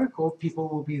there's an article, people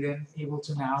will be then able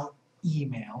to now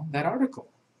email that article,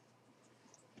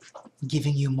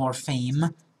 giving you more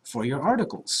fame for your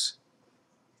articles.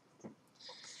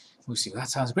 We see, well, that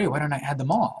sounds great. Why don't I add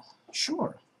them all?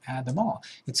 Sure, add them all.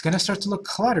 It's going to start to look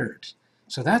cluttered.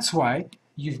 So that's why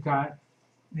you've got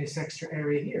this extra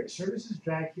area here. Services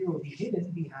drag here will be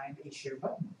hidden behind a share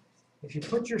button. If you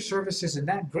put your services in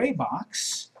that gray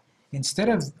box, instead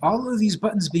of all of these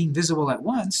buttons being visible at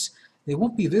once, they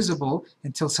won't be visible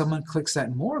until someone clicks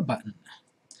that More button.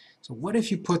 So what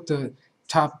if you put the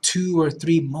top 2 or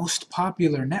 3 most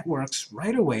popular networks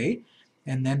right away,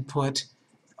 and then put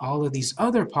all of these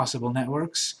other possible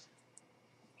networks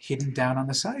hidden down on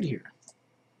the side here?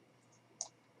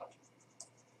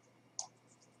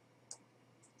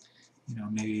 You know,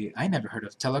 maybe I never heard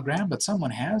of Telegram, but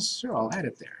someone has. Sure, I'll add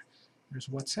it there. There's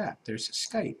WhatsApp. There's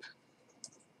Skype.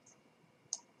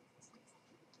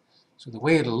 So the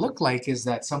way it'll look like is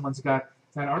that someone's got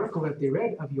that article that they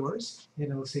read of yours, and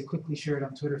it'll say quickly share it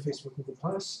on Twitter, Facebook, Google+,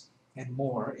 and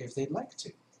more if they'd like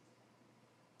to.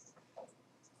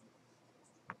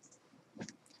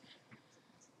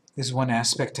 This is one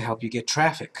aspect to help you get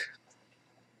traffic.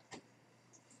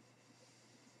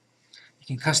 You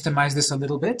can customize this a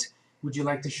little bit. Would you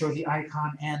like to show the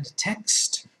icon and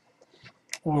text?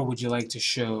 Or would you like to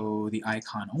show the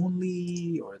icon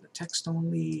only, or the text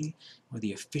only, or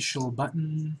the official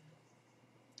button?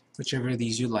 Whichever of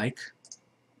these you like.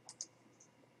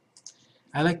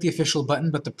 I like the official button,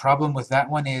 but the problem with that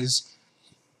one is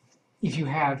if you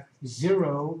have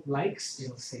 0 likes,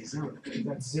 it'll say 0. If you've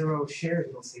got 0 shares,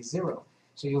 it'll say 0.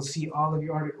 So you'll see all of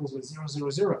your articles with 0, 0,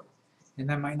 0. And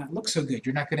that might not look so good.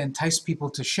 You're not going to entice people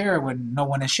to share when no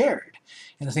one has shared.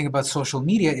 And the thing about social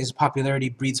media is popularity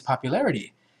breeds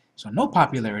popularity. So no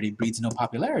popularity breeds no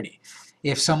popularity.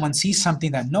 If someone sees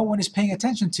something that no one is paying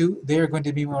attention to, they're going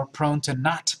to be more prone to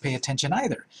not pay attention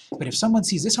either. But if someone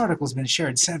sees this article has been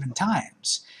shared 7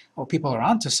 times, oh, people are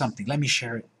onto something, let me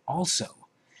share it also.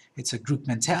 It's a group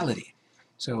mentality.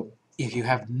 So if you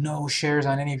have no shares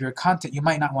on any of your content, you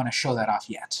might not want to show that off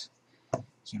yet.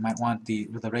 So you might want the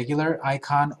regular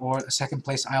icon, or a second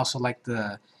place. I also like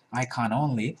the icon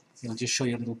only. It'll just show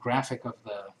you a little graphic of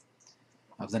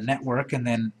the network, and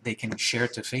then they can share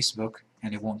it to Facebook,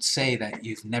 and it won't say that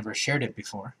you've never shared it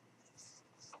before.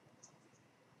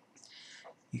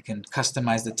 You can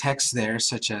customize the text there,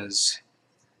 such as,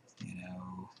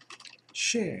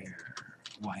 share,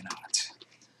 why not?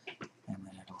 And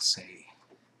then it'll say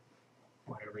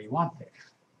whatever you want there.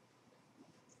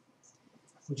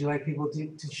 Would you like people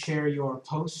to share your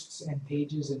posts and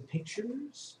pages and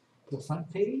pictures? The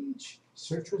front page,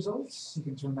 search results, you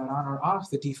can turn that on or off.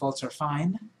 The defaults are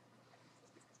fine.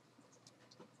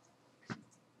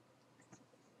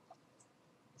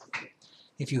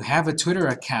 If you have a Twitter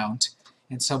account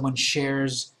and someone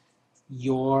shares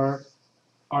your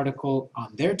article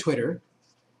on their Twitter,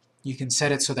 you can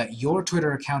set it so that your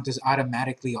Twitter account is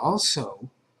automatically also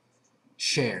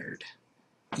shared.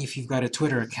 If you've got a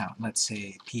Twitter account, let's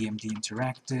say PMD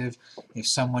Interactive, if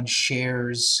someone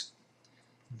shares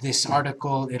this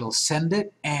article, it'll send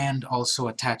it and also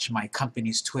attach my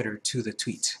company's Twitter to the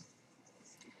tweet.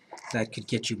 That could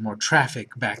get you more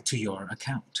traffic back to your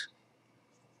account.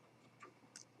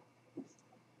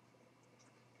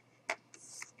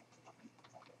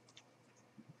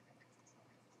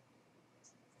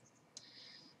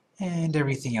 And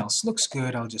everything else looks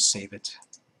good. I'll just save it.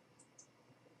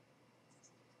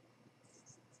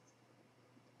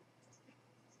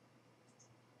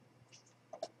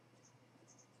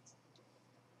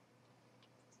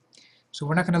 So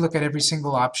we're not going to look at every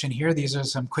single option here. These are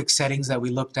some quick settings that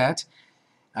we looked at.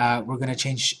 We're going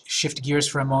to shift gears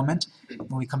for a moment.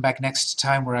 When we come back next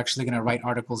time, we're actually going to write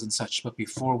articles and such. But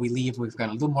before we leave, we've got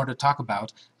a little more to talk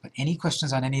about. But any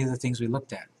questions on any of the things we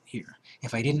looked at here?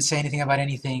 If I didn't say anything about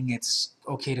anything, it's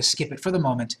okay to skip it for the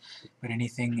moment. But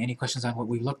any questions on what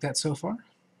we've looked at so far?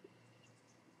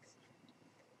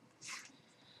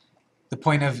 The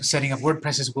point of setting up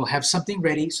WordPress is we'll have something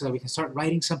ready so that we can start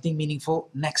writing something meaningful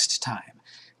next time.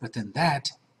 But then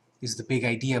that is the big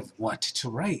idea of what to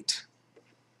write.